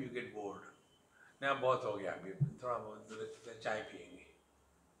some time you get bored. Now बहुत हो गया अभी थोड़ा बहुत चाय पिएंगे.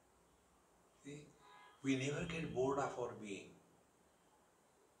 See, we never get bored of our being.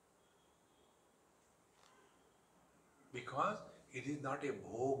 Because it is not a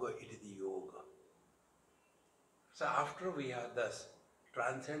bhoga, it is the yoga. So after we have thus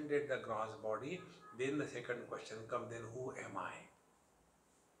transcended the gross body, then the second question comes, then who am I?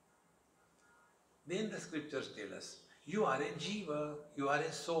 Then the scriptures tell us, you are a jiva, you are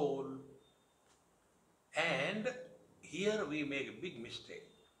a soul. And here we make a big mistake.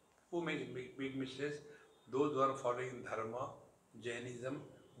 Who makes big mistakes? Those who are following dharma, Jainism,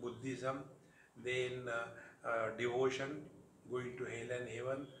 Buddhism, then devotion, going to hell and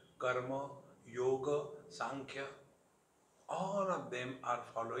heaven, karma, yoga, sankhya. All of them are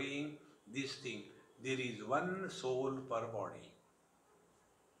following this thing. There is one soul per body.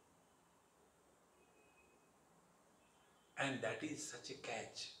 And that is such a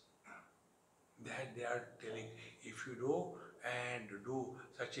catch that they are telling, if you do and do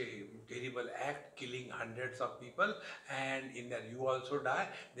such a terrible act, killing hundreds of people, and in that you also die,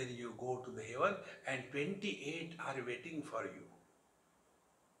 then you go to the heaven and 28 are waiting for you.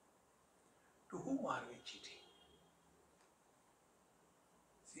 To whom are we cheating?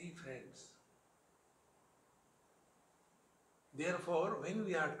 See, friends. Therefore, when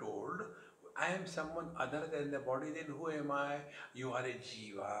we are told, I am someone other than the body, then who am I? You are a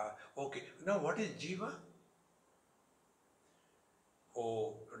jiva. Okay, now what is jiva?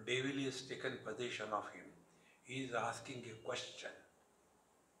 Oh, devil is taken possession of him. He is asking a question.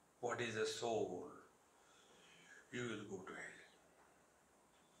 What is a soul? You will go to hell.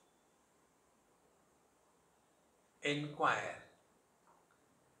 Inquire.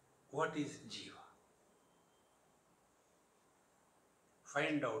 What is jiva?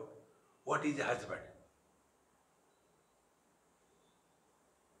 Find out what is a husband.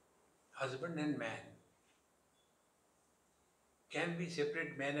 Husband and man. Can we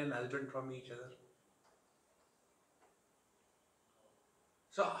separate man and husband from each other?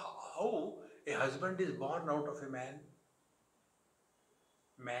 So how a husband is born out of a man?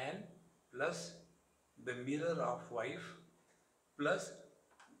 Man plus the mirror of wife plus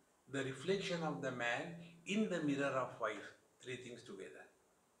the reflection of the man in the mirror of wife. Three things together.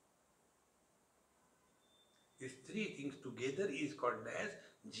 These three things together is called as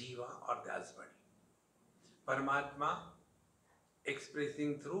jiva or the husband. Paramatma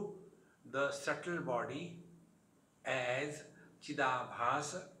expressing through the subtle body as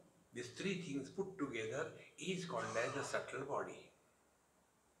Chidabhas. These three things put together is called as the subtle body.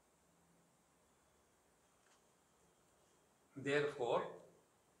 Therefore,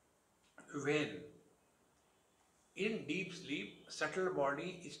 when in deep sleep, subtle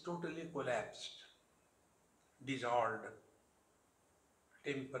body is totally collapsed, dissolved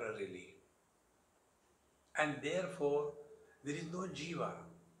temporarily, and therefore there is no jiva,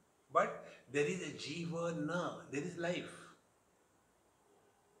 but there is a jivana, there is life.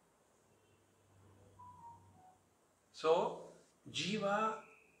 So, jiva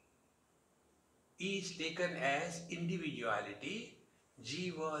is taken as individuality,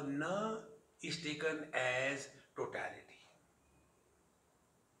 jivana is taken as totality.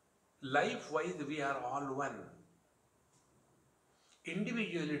 Life-wise, we are all one.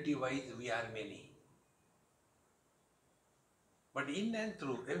 Individuality-wise, we are many. But in and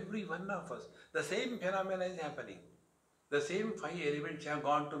through, every one of us, the same phenomena is happening. The same five elements have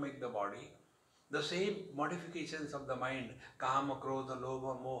gone to make the body. The same modifications of the mind, kama, krodha,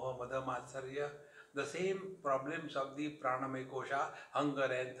 lobha, moha, mada, matsarya, the same problems of the pranamaya kosha,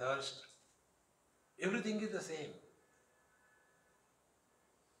 hunger and thirst, everything is the same.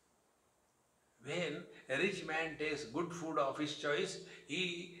 When a rich man takes good food of his choice,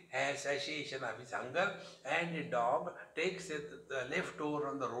 he has satiation of his hunger, and a dog takes the leftover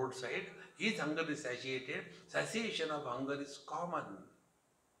on the roadside, his hunger is satiated. Satiation of hunger is common,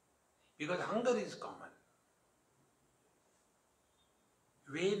 because hunger is common.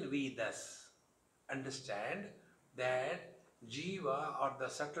 When we thus understand that jiva or the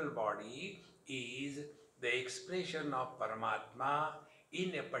subtle body is the expression of Paramatma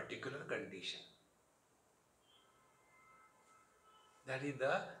in a particular condition. That is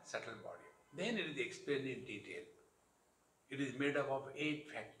the subtle body. Then it is explained in detail. It is made up of 8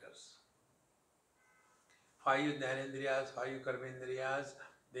 factors. 5 Jnanendriyas, 5 Karmendriyas,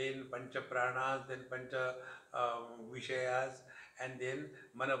 then Pancha Pranas, then Pancha Vishayas, and then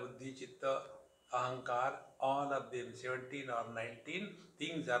Mana Buddhi Chitta Ahankar, all of them 17 or 19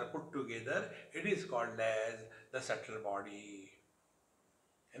 things are put together. It is called as the subtle body.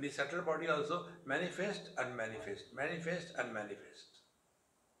 And the subtle body also manifest, unmanifest, manifest, unmanifest.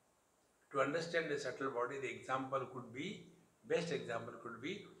 To understand the subtle body, the example could be, best example could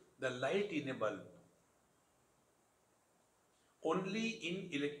be the light in a bulb. Only in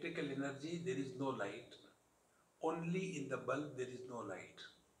electrical energy there is no light. Only in the bulb there is no light.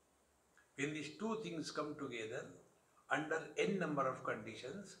 When these two things come together under n number of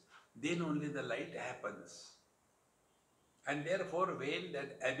conditions, then only the light happens. And therefore, when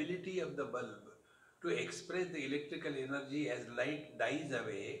that ability of the bulb to express the electrical energy as light dies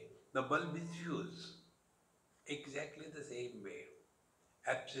away, the bulb is fused. Exactly the same way.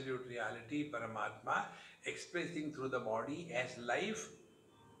 Absolute reality, Paramatma, expressing through the body as life,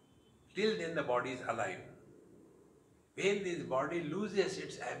 till then the body is alive. When this body loses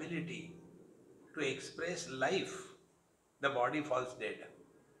its ability to express life, the body falls dead.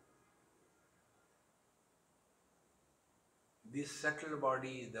 This subtle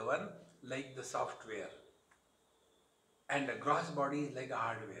body is the one like the software, and the gross body is like a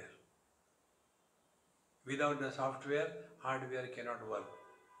hardware. Without the software, hardware cannot work.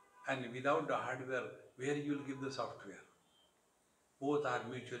 And without the hardware, where you will give the software? Both are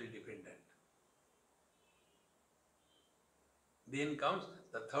mutually dependent. Then comes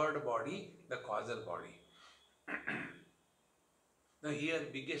the third body, the causal body. Now here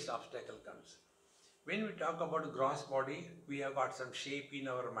biggest obstacle comes. When we talk about gross body, we have got some shape in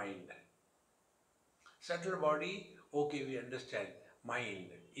our mind. Subtle body, okay, we understand. Mind,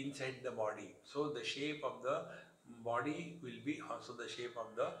 inside the body. So the shape of the body will be also the shape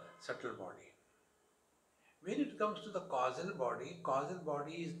of the subtle body. When it comes to the causal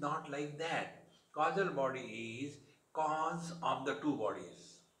body is not like that. Causal body is cause of the two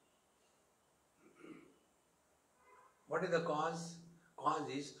bodies. What is the cause? Cause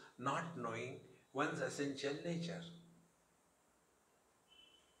is not knowing one's essential nature.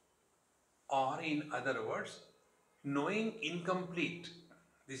 Or in other words, knowing incomplete.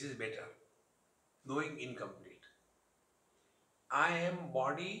 This is better. Knowing incomplete. I am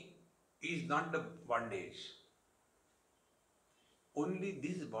body is not the bondage. Only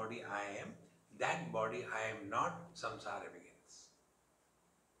this body I am, that body I am not, samsara begins.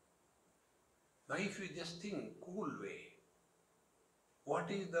 Now if you just think cool way, what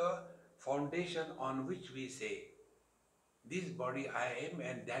is the foundation on which we say, this body I am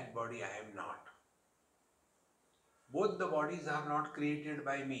and that body I am not? Both the bodies are not created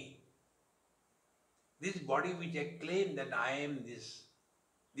by me. This body which I claim that I am this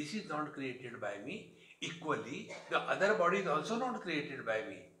is not created by me. Equally, the other body is also not created by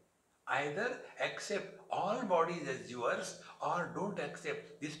me. Either accept all bodies as yours or don't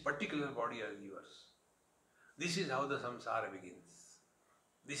accept this particular body as yours. This is how the samsara begins.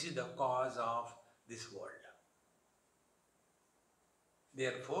 This is the cause of this world.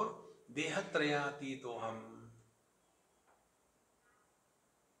 Therefore, dehatrayatitoham.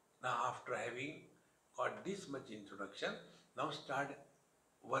 Now after having got this much introduction, now start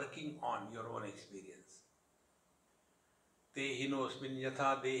working on your own experience. Te hinosmin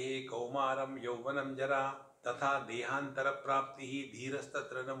yatha dehe kaumaram yauvanam jara tatha dehantara praptihi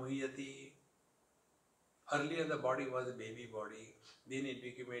dhirastatra namuhyati. Earlier the body was a baby body, then it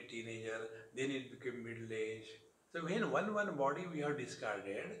became a teenager, then it became middle age. So when one body we have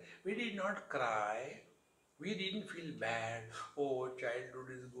discarded, we did not cry, we didn't feel bad, oh childhood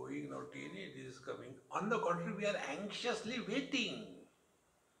is going, now teenage is coming. On the contrary, we are anxiously waiting.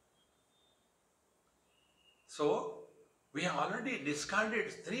 So, we have already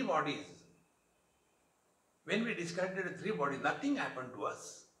discarded 3 bodies. When we discarded 3 bodies, nothing happened to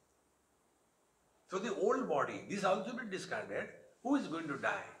us. So the old body, this also been discarded, who is going to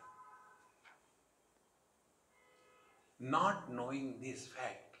die? Not knowing this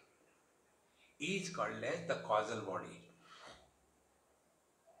fact is called as the causal body.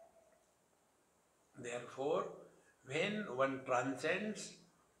 Therefore, when one transcends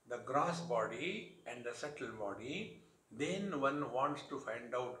the gross body and the subtle body, then one wants to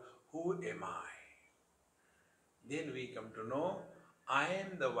find out who am I. Then we come to know I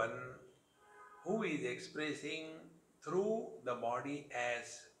am the one who is expressing through the body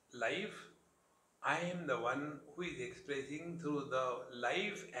as life. I am the one who is expressing through the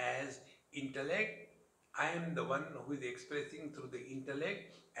life as intellect. I am the one who is expressing through the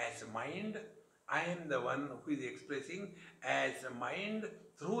intellect as mind. I am the one who is expressing as mind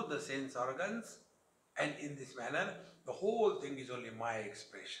through the sense organs, and in this manner the whole thing is only my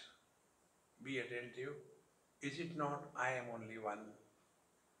expression. Be attentive. Is it not I am only one?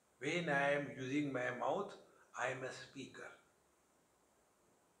 When I am using my mouth, I am a speaker.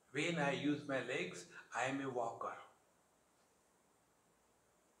 When I use my legs, I am a walker.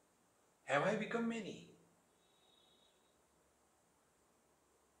 Have I become many?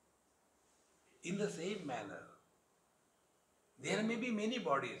 In the same manner, there may be many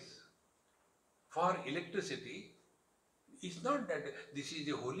bodies. For electricity, it's not that this is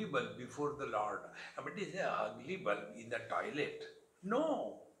a holy bulb before the Lord, but it is an ugly bulb in the toilet.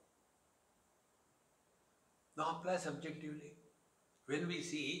 No. Now apply subjectively. When we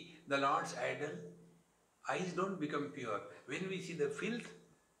see the Lord's idol, eyes don't become pure. When we see the filth,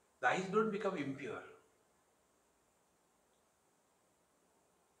 the eyes don't become impure.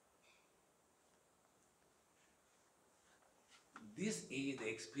 This is the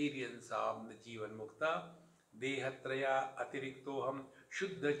experience of the Jivan Mukta. Dehatraya atiriktoham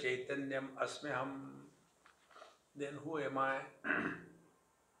shuddha chaitanyam asmeham. Then who am I?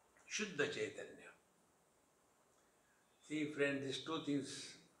 Shuddha chaitanya. See friends, these two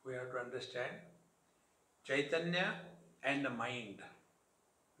things we have to understand. Chaitanya and the mind,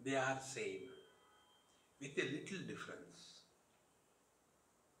 they are same with a little difference.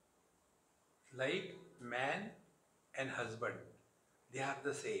 Like man and husband, they are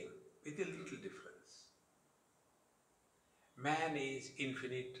the same with a little difference. Man is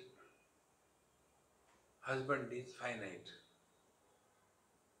infinite, husband is finite.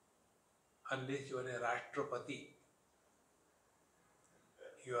 Unless you are a Rashtrapati,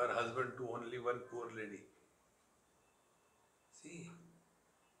 you are husband to only one poor lady. See,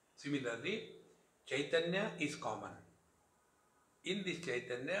 similarly, Chaitanya is common. In this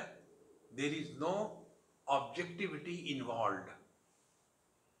Chaitanya, there is no objectivity involved.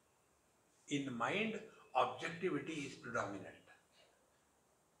 In mind, objectivity is predominant.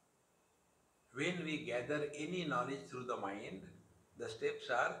 When we gather any knowledge through the mind, the steps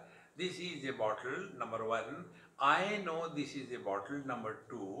are, this is a bottle, number 1, I know this is a bottle, number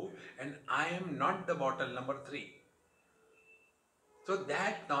 2, and I am not the bottle, number 3. So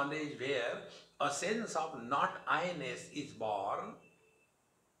that knowledge where a sense of not I-ness is born,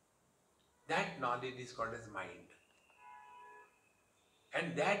 that knowledge is called as mind.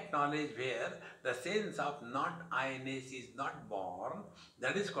 And that knowledge where the sense of not I-ness is not born,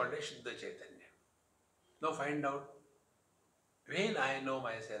 that is called as Shuddha Chaitanya. Now find out, when I know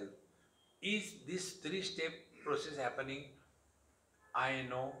myself, is this 3-step process happening? I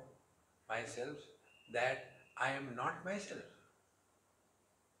know myself that I am not myself.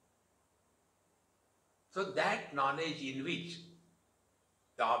 So that knowledge in which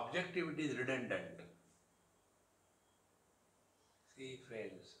the objectivity is redundant. See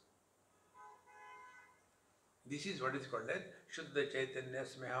friends, this is what is called as Shuddha Chaitanya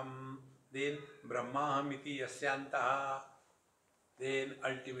Smeham, then Brahmahamiti Yasyantaha. Then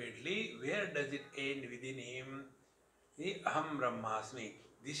ultimately, where does it end within him? The Aham Brahmasmi.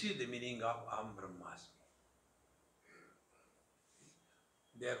 This is the meaning of Aham Brahmasmi.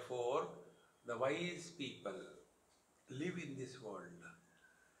 Therefore, the wise people live in this world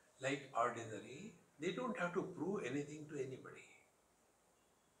like ordinary. They don't have to prove anything to anybody.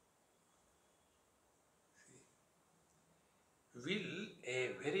 Will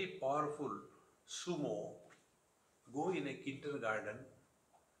a very powerful sumo go in a kindergarten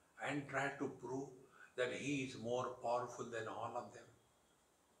and try to prove that he is more powerful than all of them?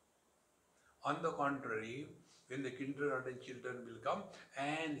 On the contrary, when the kindergarten children will come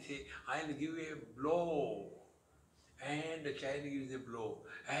and say, I'll give you a blow, and the child gives a blow,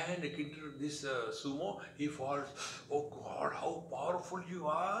 and this sumo, he falls, oh God, how powerful you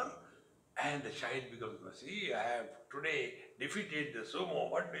are. And the child becomes, see, I have today defeated the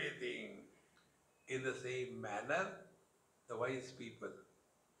sumo, what do you think? In the same manner, the wise people,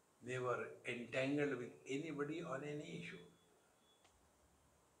 they were entangled with anybody on any issue.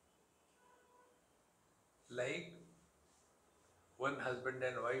 Like one husband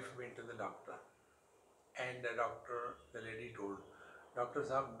and wife went to the doctor, and the doctor, the lady told, Doctor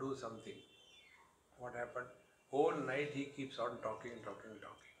Saab, do something. What happened? Whole night he keeps on talking.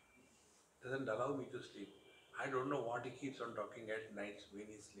 Doesn't allow me to sleep. I don't know what he keeps on talking at nights when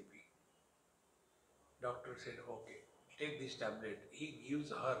he's sleeping. Doctor said, okay, take this tablet. He gives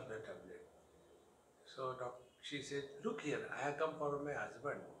her the tablet. So she said, look here, I have come for my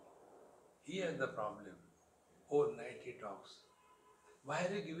husband. He has the problem. Whole night he talks. Why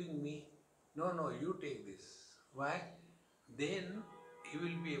are you giving me? No, you take this. Why? Then he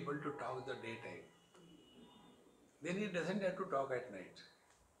will be able to talk the daytime. Then he doesn't have to talk at night.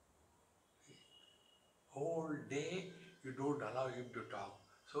 Whole day you don't allow him to talk.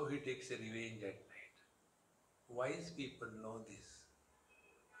 So he takes a revenge at night. Wise people know this.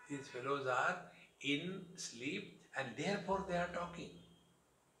 These fellows are in sleep and therefore they are talking.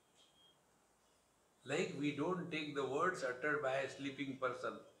 Like we don't take the words uttered by a sleeping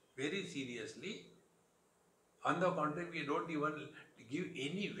person very seriously. On the contrary, we don't even give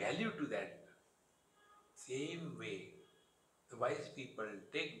any value to that. Same way, the wise people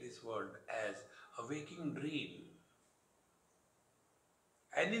take this world as a waking dream.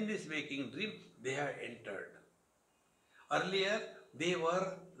 And in this waking dream, they have entered. Earlier, they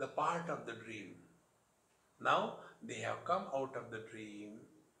were the part of the dream. Now, they have come out of the dream,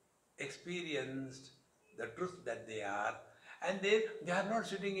 experienced the truth that they are, and they are not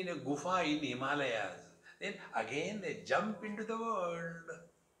sitting in a gufa in Himalayas. Then again they jump into the world.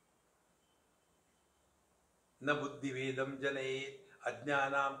 Na buddhi vedam janayet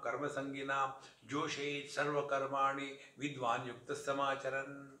ajnanam karma sanginam joshayet sarva karmani vidvan yukta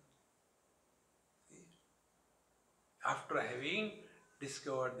samacharan. After having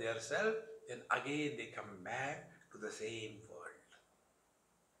discovered their self, then again they come back to the same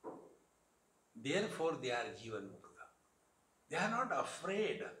world. Therefore, they are Jivan Mukta. They are not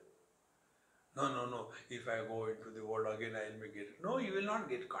afraid. No, no, no. If I go into the world again, I will get. No, you will not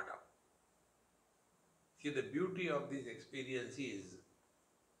get caught up. See, the beauty of this experience is,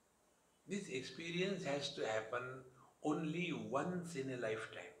 this experience has to happen only once in a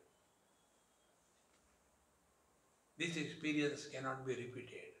lifetime. This experience cannot be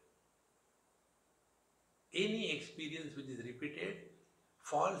repeated. Any experience which is repeated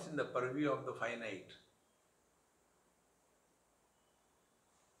falls in the purview of the finite.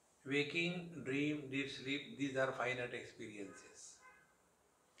 Waking, dream, deep sleep, these are finite experiences.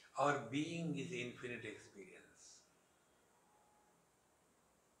 Our being is infinite experience.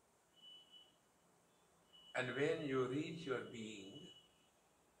 And when you reach your being,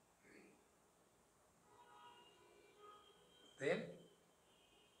 then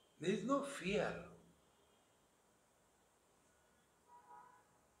there is no fear.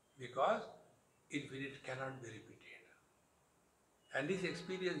 Because infinite cannot be repeated. And this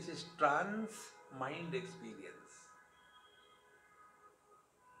experience is trans-mind experience.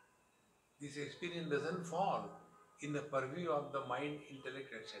 This experience doesn't fall in the purview of the mind,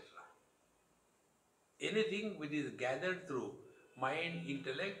 intellect, etc. Anything which is gathered through mind,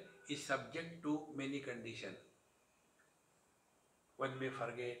 intellect is subject to many conditions. One may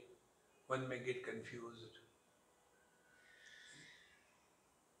forget, one may get confused.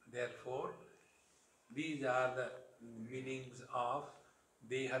 Therefore, these are the meanings of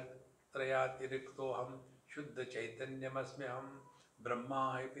Dehatrayatiriktoham Shuddha Chaitanyamasmyaham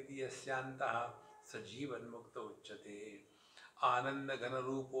Brahma Haipiti Yasyantaha Sajivan Mukta Uchyate Ananda Ghana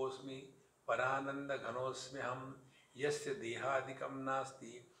Ruposmi Parananda Ghanosmyaham Yasya Dehadikam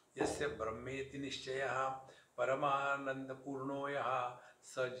Nasti Yasya Brahmeti Nishchayaha Paramananda Purnoyaha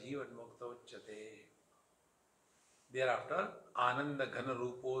Sajivan Mukta Uchyate. Thereafter, Ananda Ghana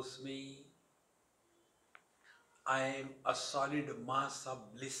Ruposmi, I am a solid mass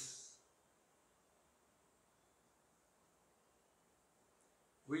of bliss.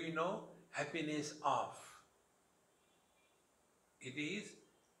 We know happiness of. It is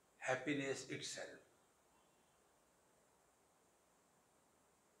happiness itself.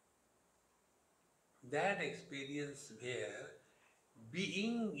 That experience where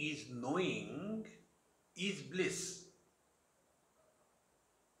being is knowing is bliss.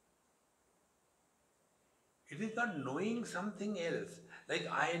 It is not knowing something else, like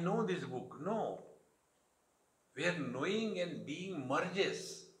I know this book. No. Where knowing and being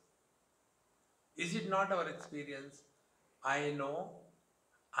merges. Is it not our experience? I know,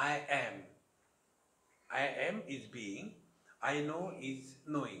 I am. I am is being, I know is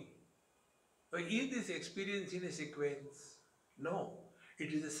knowing. So is this experience in a sequence? No.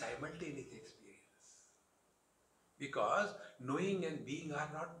 It is a simultaneous experience. Because knowing and being are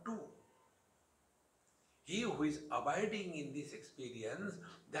not two. He who is abiding in this experience,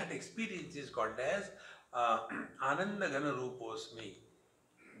 that experience is called as Ananda Ghana Ruposmi.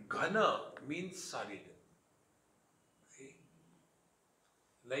 Ghana means solid. See?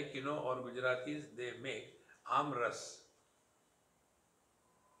 Like our Gujaratis, they make amras.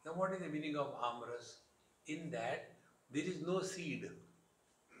 Now what is the meaning of amras? In that there is no seed.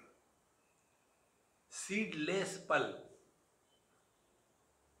 Seedless pulp.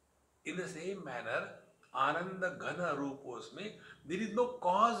 In the same manner, Ananda Ghana Ruposmi, there is no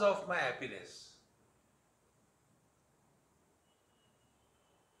cause of my happiness.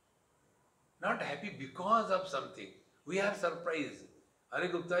 Not happy because of something. We are surprised. Are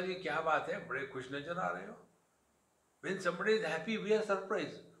Gupta ji, kya baat hai? Bade khush nazar aa rahe ho. When somebody is happy, we are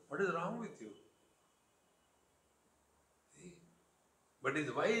surprised. What is wrong with you? See? But this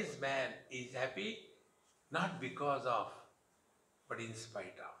wise man is happy not because of, but in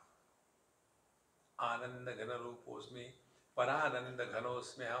spite of. Ananda Ghana Ruposmi, Parananda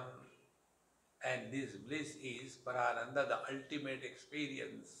Ghanosmyaham. And this bliss is Parananda, the ultimate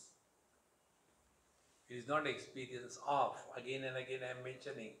experience. It is not experience of. Again and again I am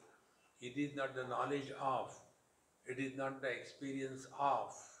mentioning. It is not the knowledge of. It is not the experience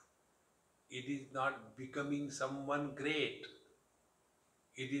of. It is not becoming someone great.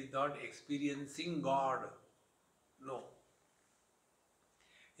 It is not experiencing God. No.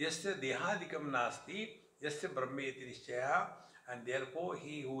 Yasya dehadikam nasti, yasya brahmeti nishchaya, and therefore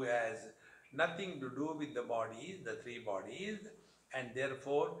he who has nothing to do with the bodies, the three bodies, and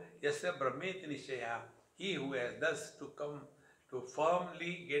therefore yasya brahmeti nishchaya, he who has thus to come to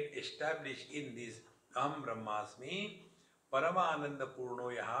firmly get established in this Aham Brahmasmi, Paramananda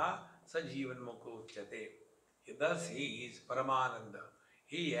Purnoyaha Sajivan Mukha Uchyate. Thus he is Paramananda.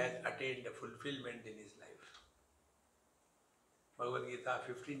 He has attained the fulfillment in his life. Bhagavad Gita,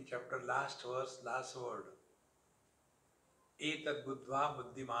 15th chapter, last verse, last word. Etad buddhva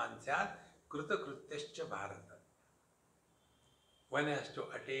buddhiman syat kruta krutyascha bharata. One has to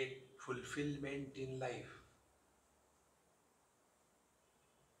attain fulfillment in life.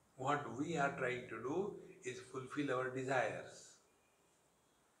 What we are trying to do is fulfill our desires.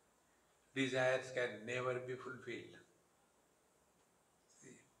 Desires can never be fulfilled.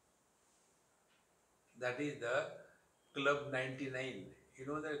 See? That is the Club 99. You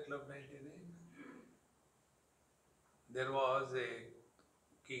know that Club 99? There was a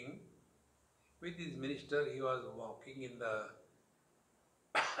king with his minister. He was walking in the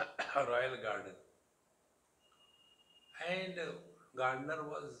royal garden. And gardener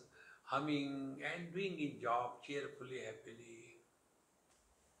was humming and doing his job cheerfully, happily.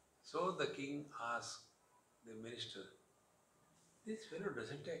 So the king asked the minister, this fellow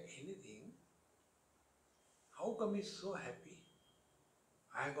doesn't have anything. How come he's so happy?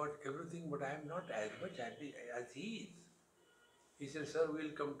 I got everything, but I am not as much happy as he is. He said, sir,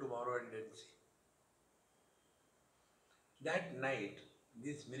 we'll come tomorrow and then see. That night,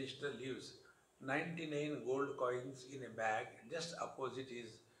 this minister leaves 99 gold coins in a bag just opposite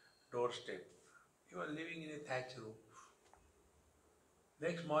his doorstep. He was living in a thatch roof.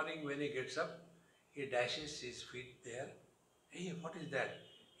 Next morning when he gets up, he dashes his feet there. Hey, what is that?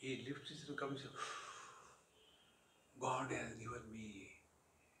 He lifts his and comes, God has given me.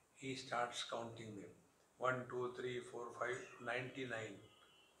 He starts counting them. 1, 2, 3, 4, 5, 99.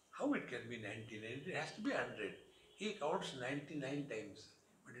 How it can be 99? It has to be 100. He counts 99 times,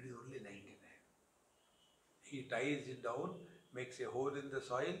 but it is only 99. He ties it down, makes a hole in the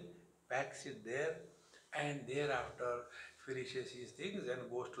soil, packs it there, and thereafter finishes his things and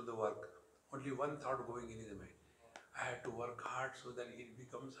goes to the work. Only one thought going in his mind. I have to work hard so that it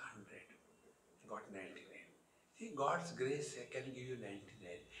becomes 100. Got 99. See, God's grace can give you 99.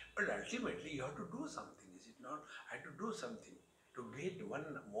 But ultimately you have to do something, is it not? I have to do something to get one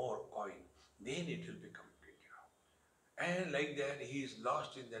more coin. Then it will be complete. And like that he is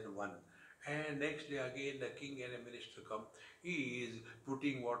lost in that one. And next day again the king and a minister come. He is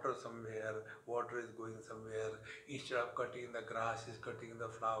putting water somewhere, water is going somewhere. Instead of cutting the grass, he is cutting the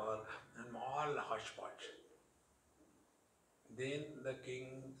flower, and all hodgepodge. Then the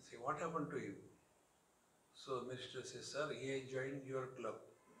king say, what happened to him? So minister says, sir, he has joined your club.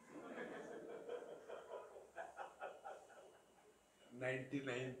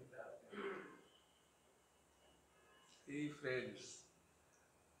 99. See friends,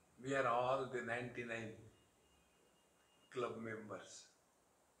 we are all the 99 club members.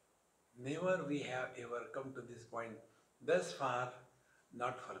 Never we have ever come to this point. Thus far,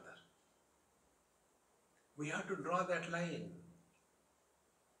 not further. We have to draw that line.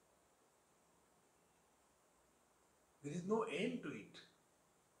 There is no end to it.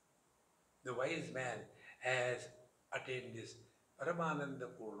 The wise man has attained this Paramananda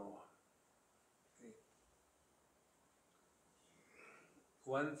Purno.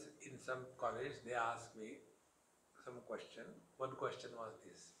 Once in some college they asked me some question. One question was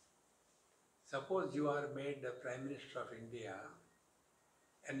this. Suppose you are made the Prime Minister of India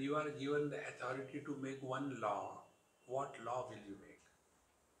and you are given the authority to make one law. What law will you make?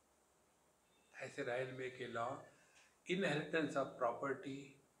 I said, I will make a law. Inheritance of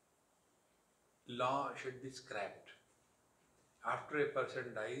property law should be scrapped. After a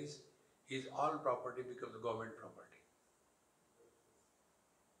person dies, his all property becomes government property.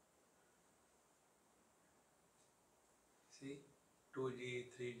 See, 2G,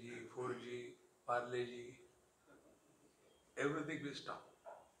 3G, 4G, Parle-G, everything will stop.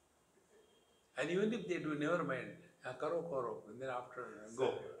 And even if they do, never mind, karo, and then after,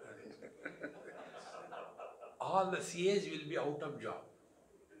 go. All the CAs will be out of job.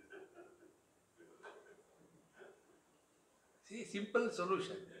 See, simple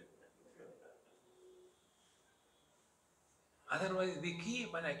solution. Otherwise, they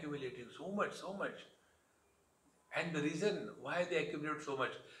keep on accumulating so much. And the reason why they accumulate so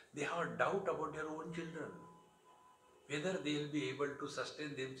much, they have doubt about their own children. Whether they will be able to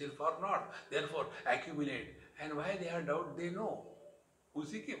sustain themselves or not. Therefore, accumulate. And why they have doubt, they know.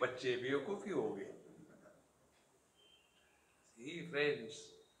 उसी के बच्चे बेवकूफी हो गए. See, friends.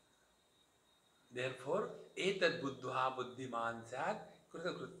 Therefore, etad buddha buddhiman syat krita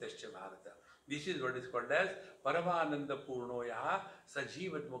krutyascha bharata. This is what is called as Paramananda Purnoya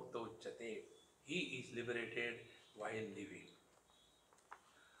Sajivat Mukta Uchyate. He is liberated while living.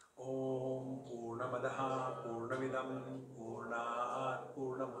 Om Purnamadaha Purnamidam Purnat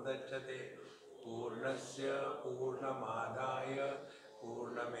Purnamudachyate Purnasya Purnamadaya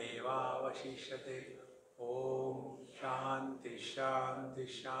Purnameva Vashishyate. Om Shanti Shanti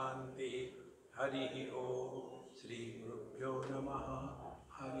Shanti. Hari Om. Shri Guru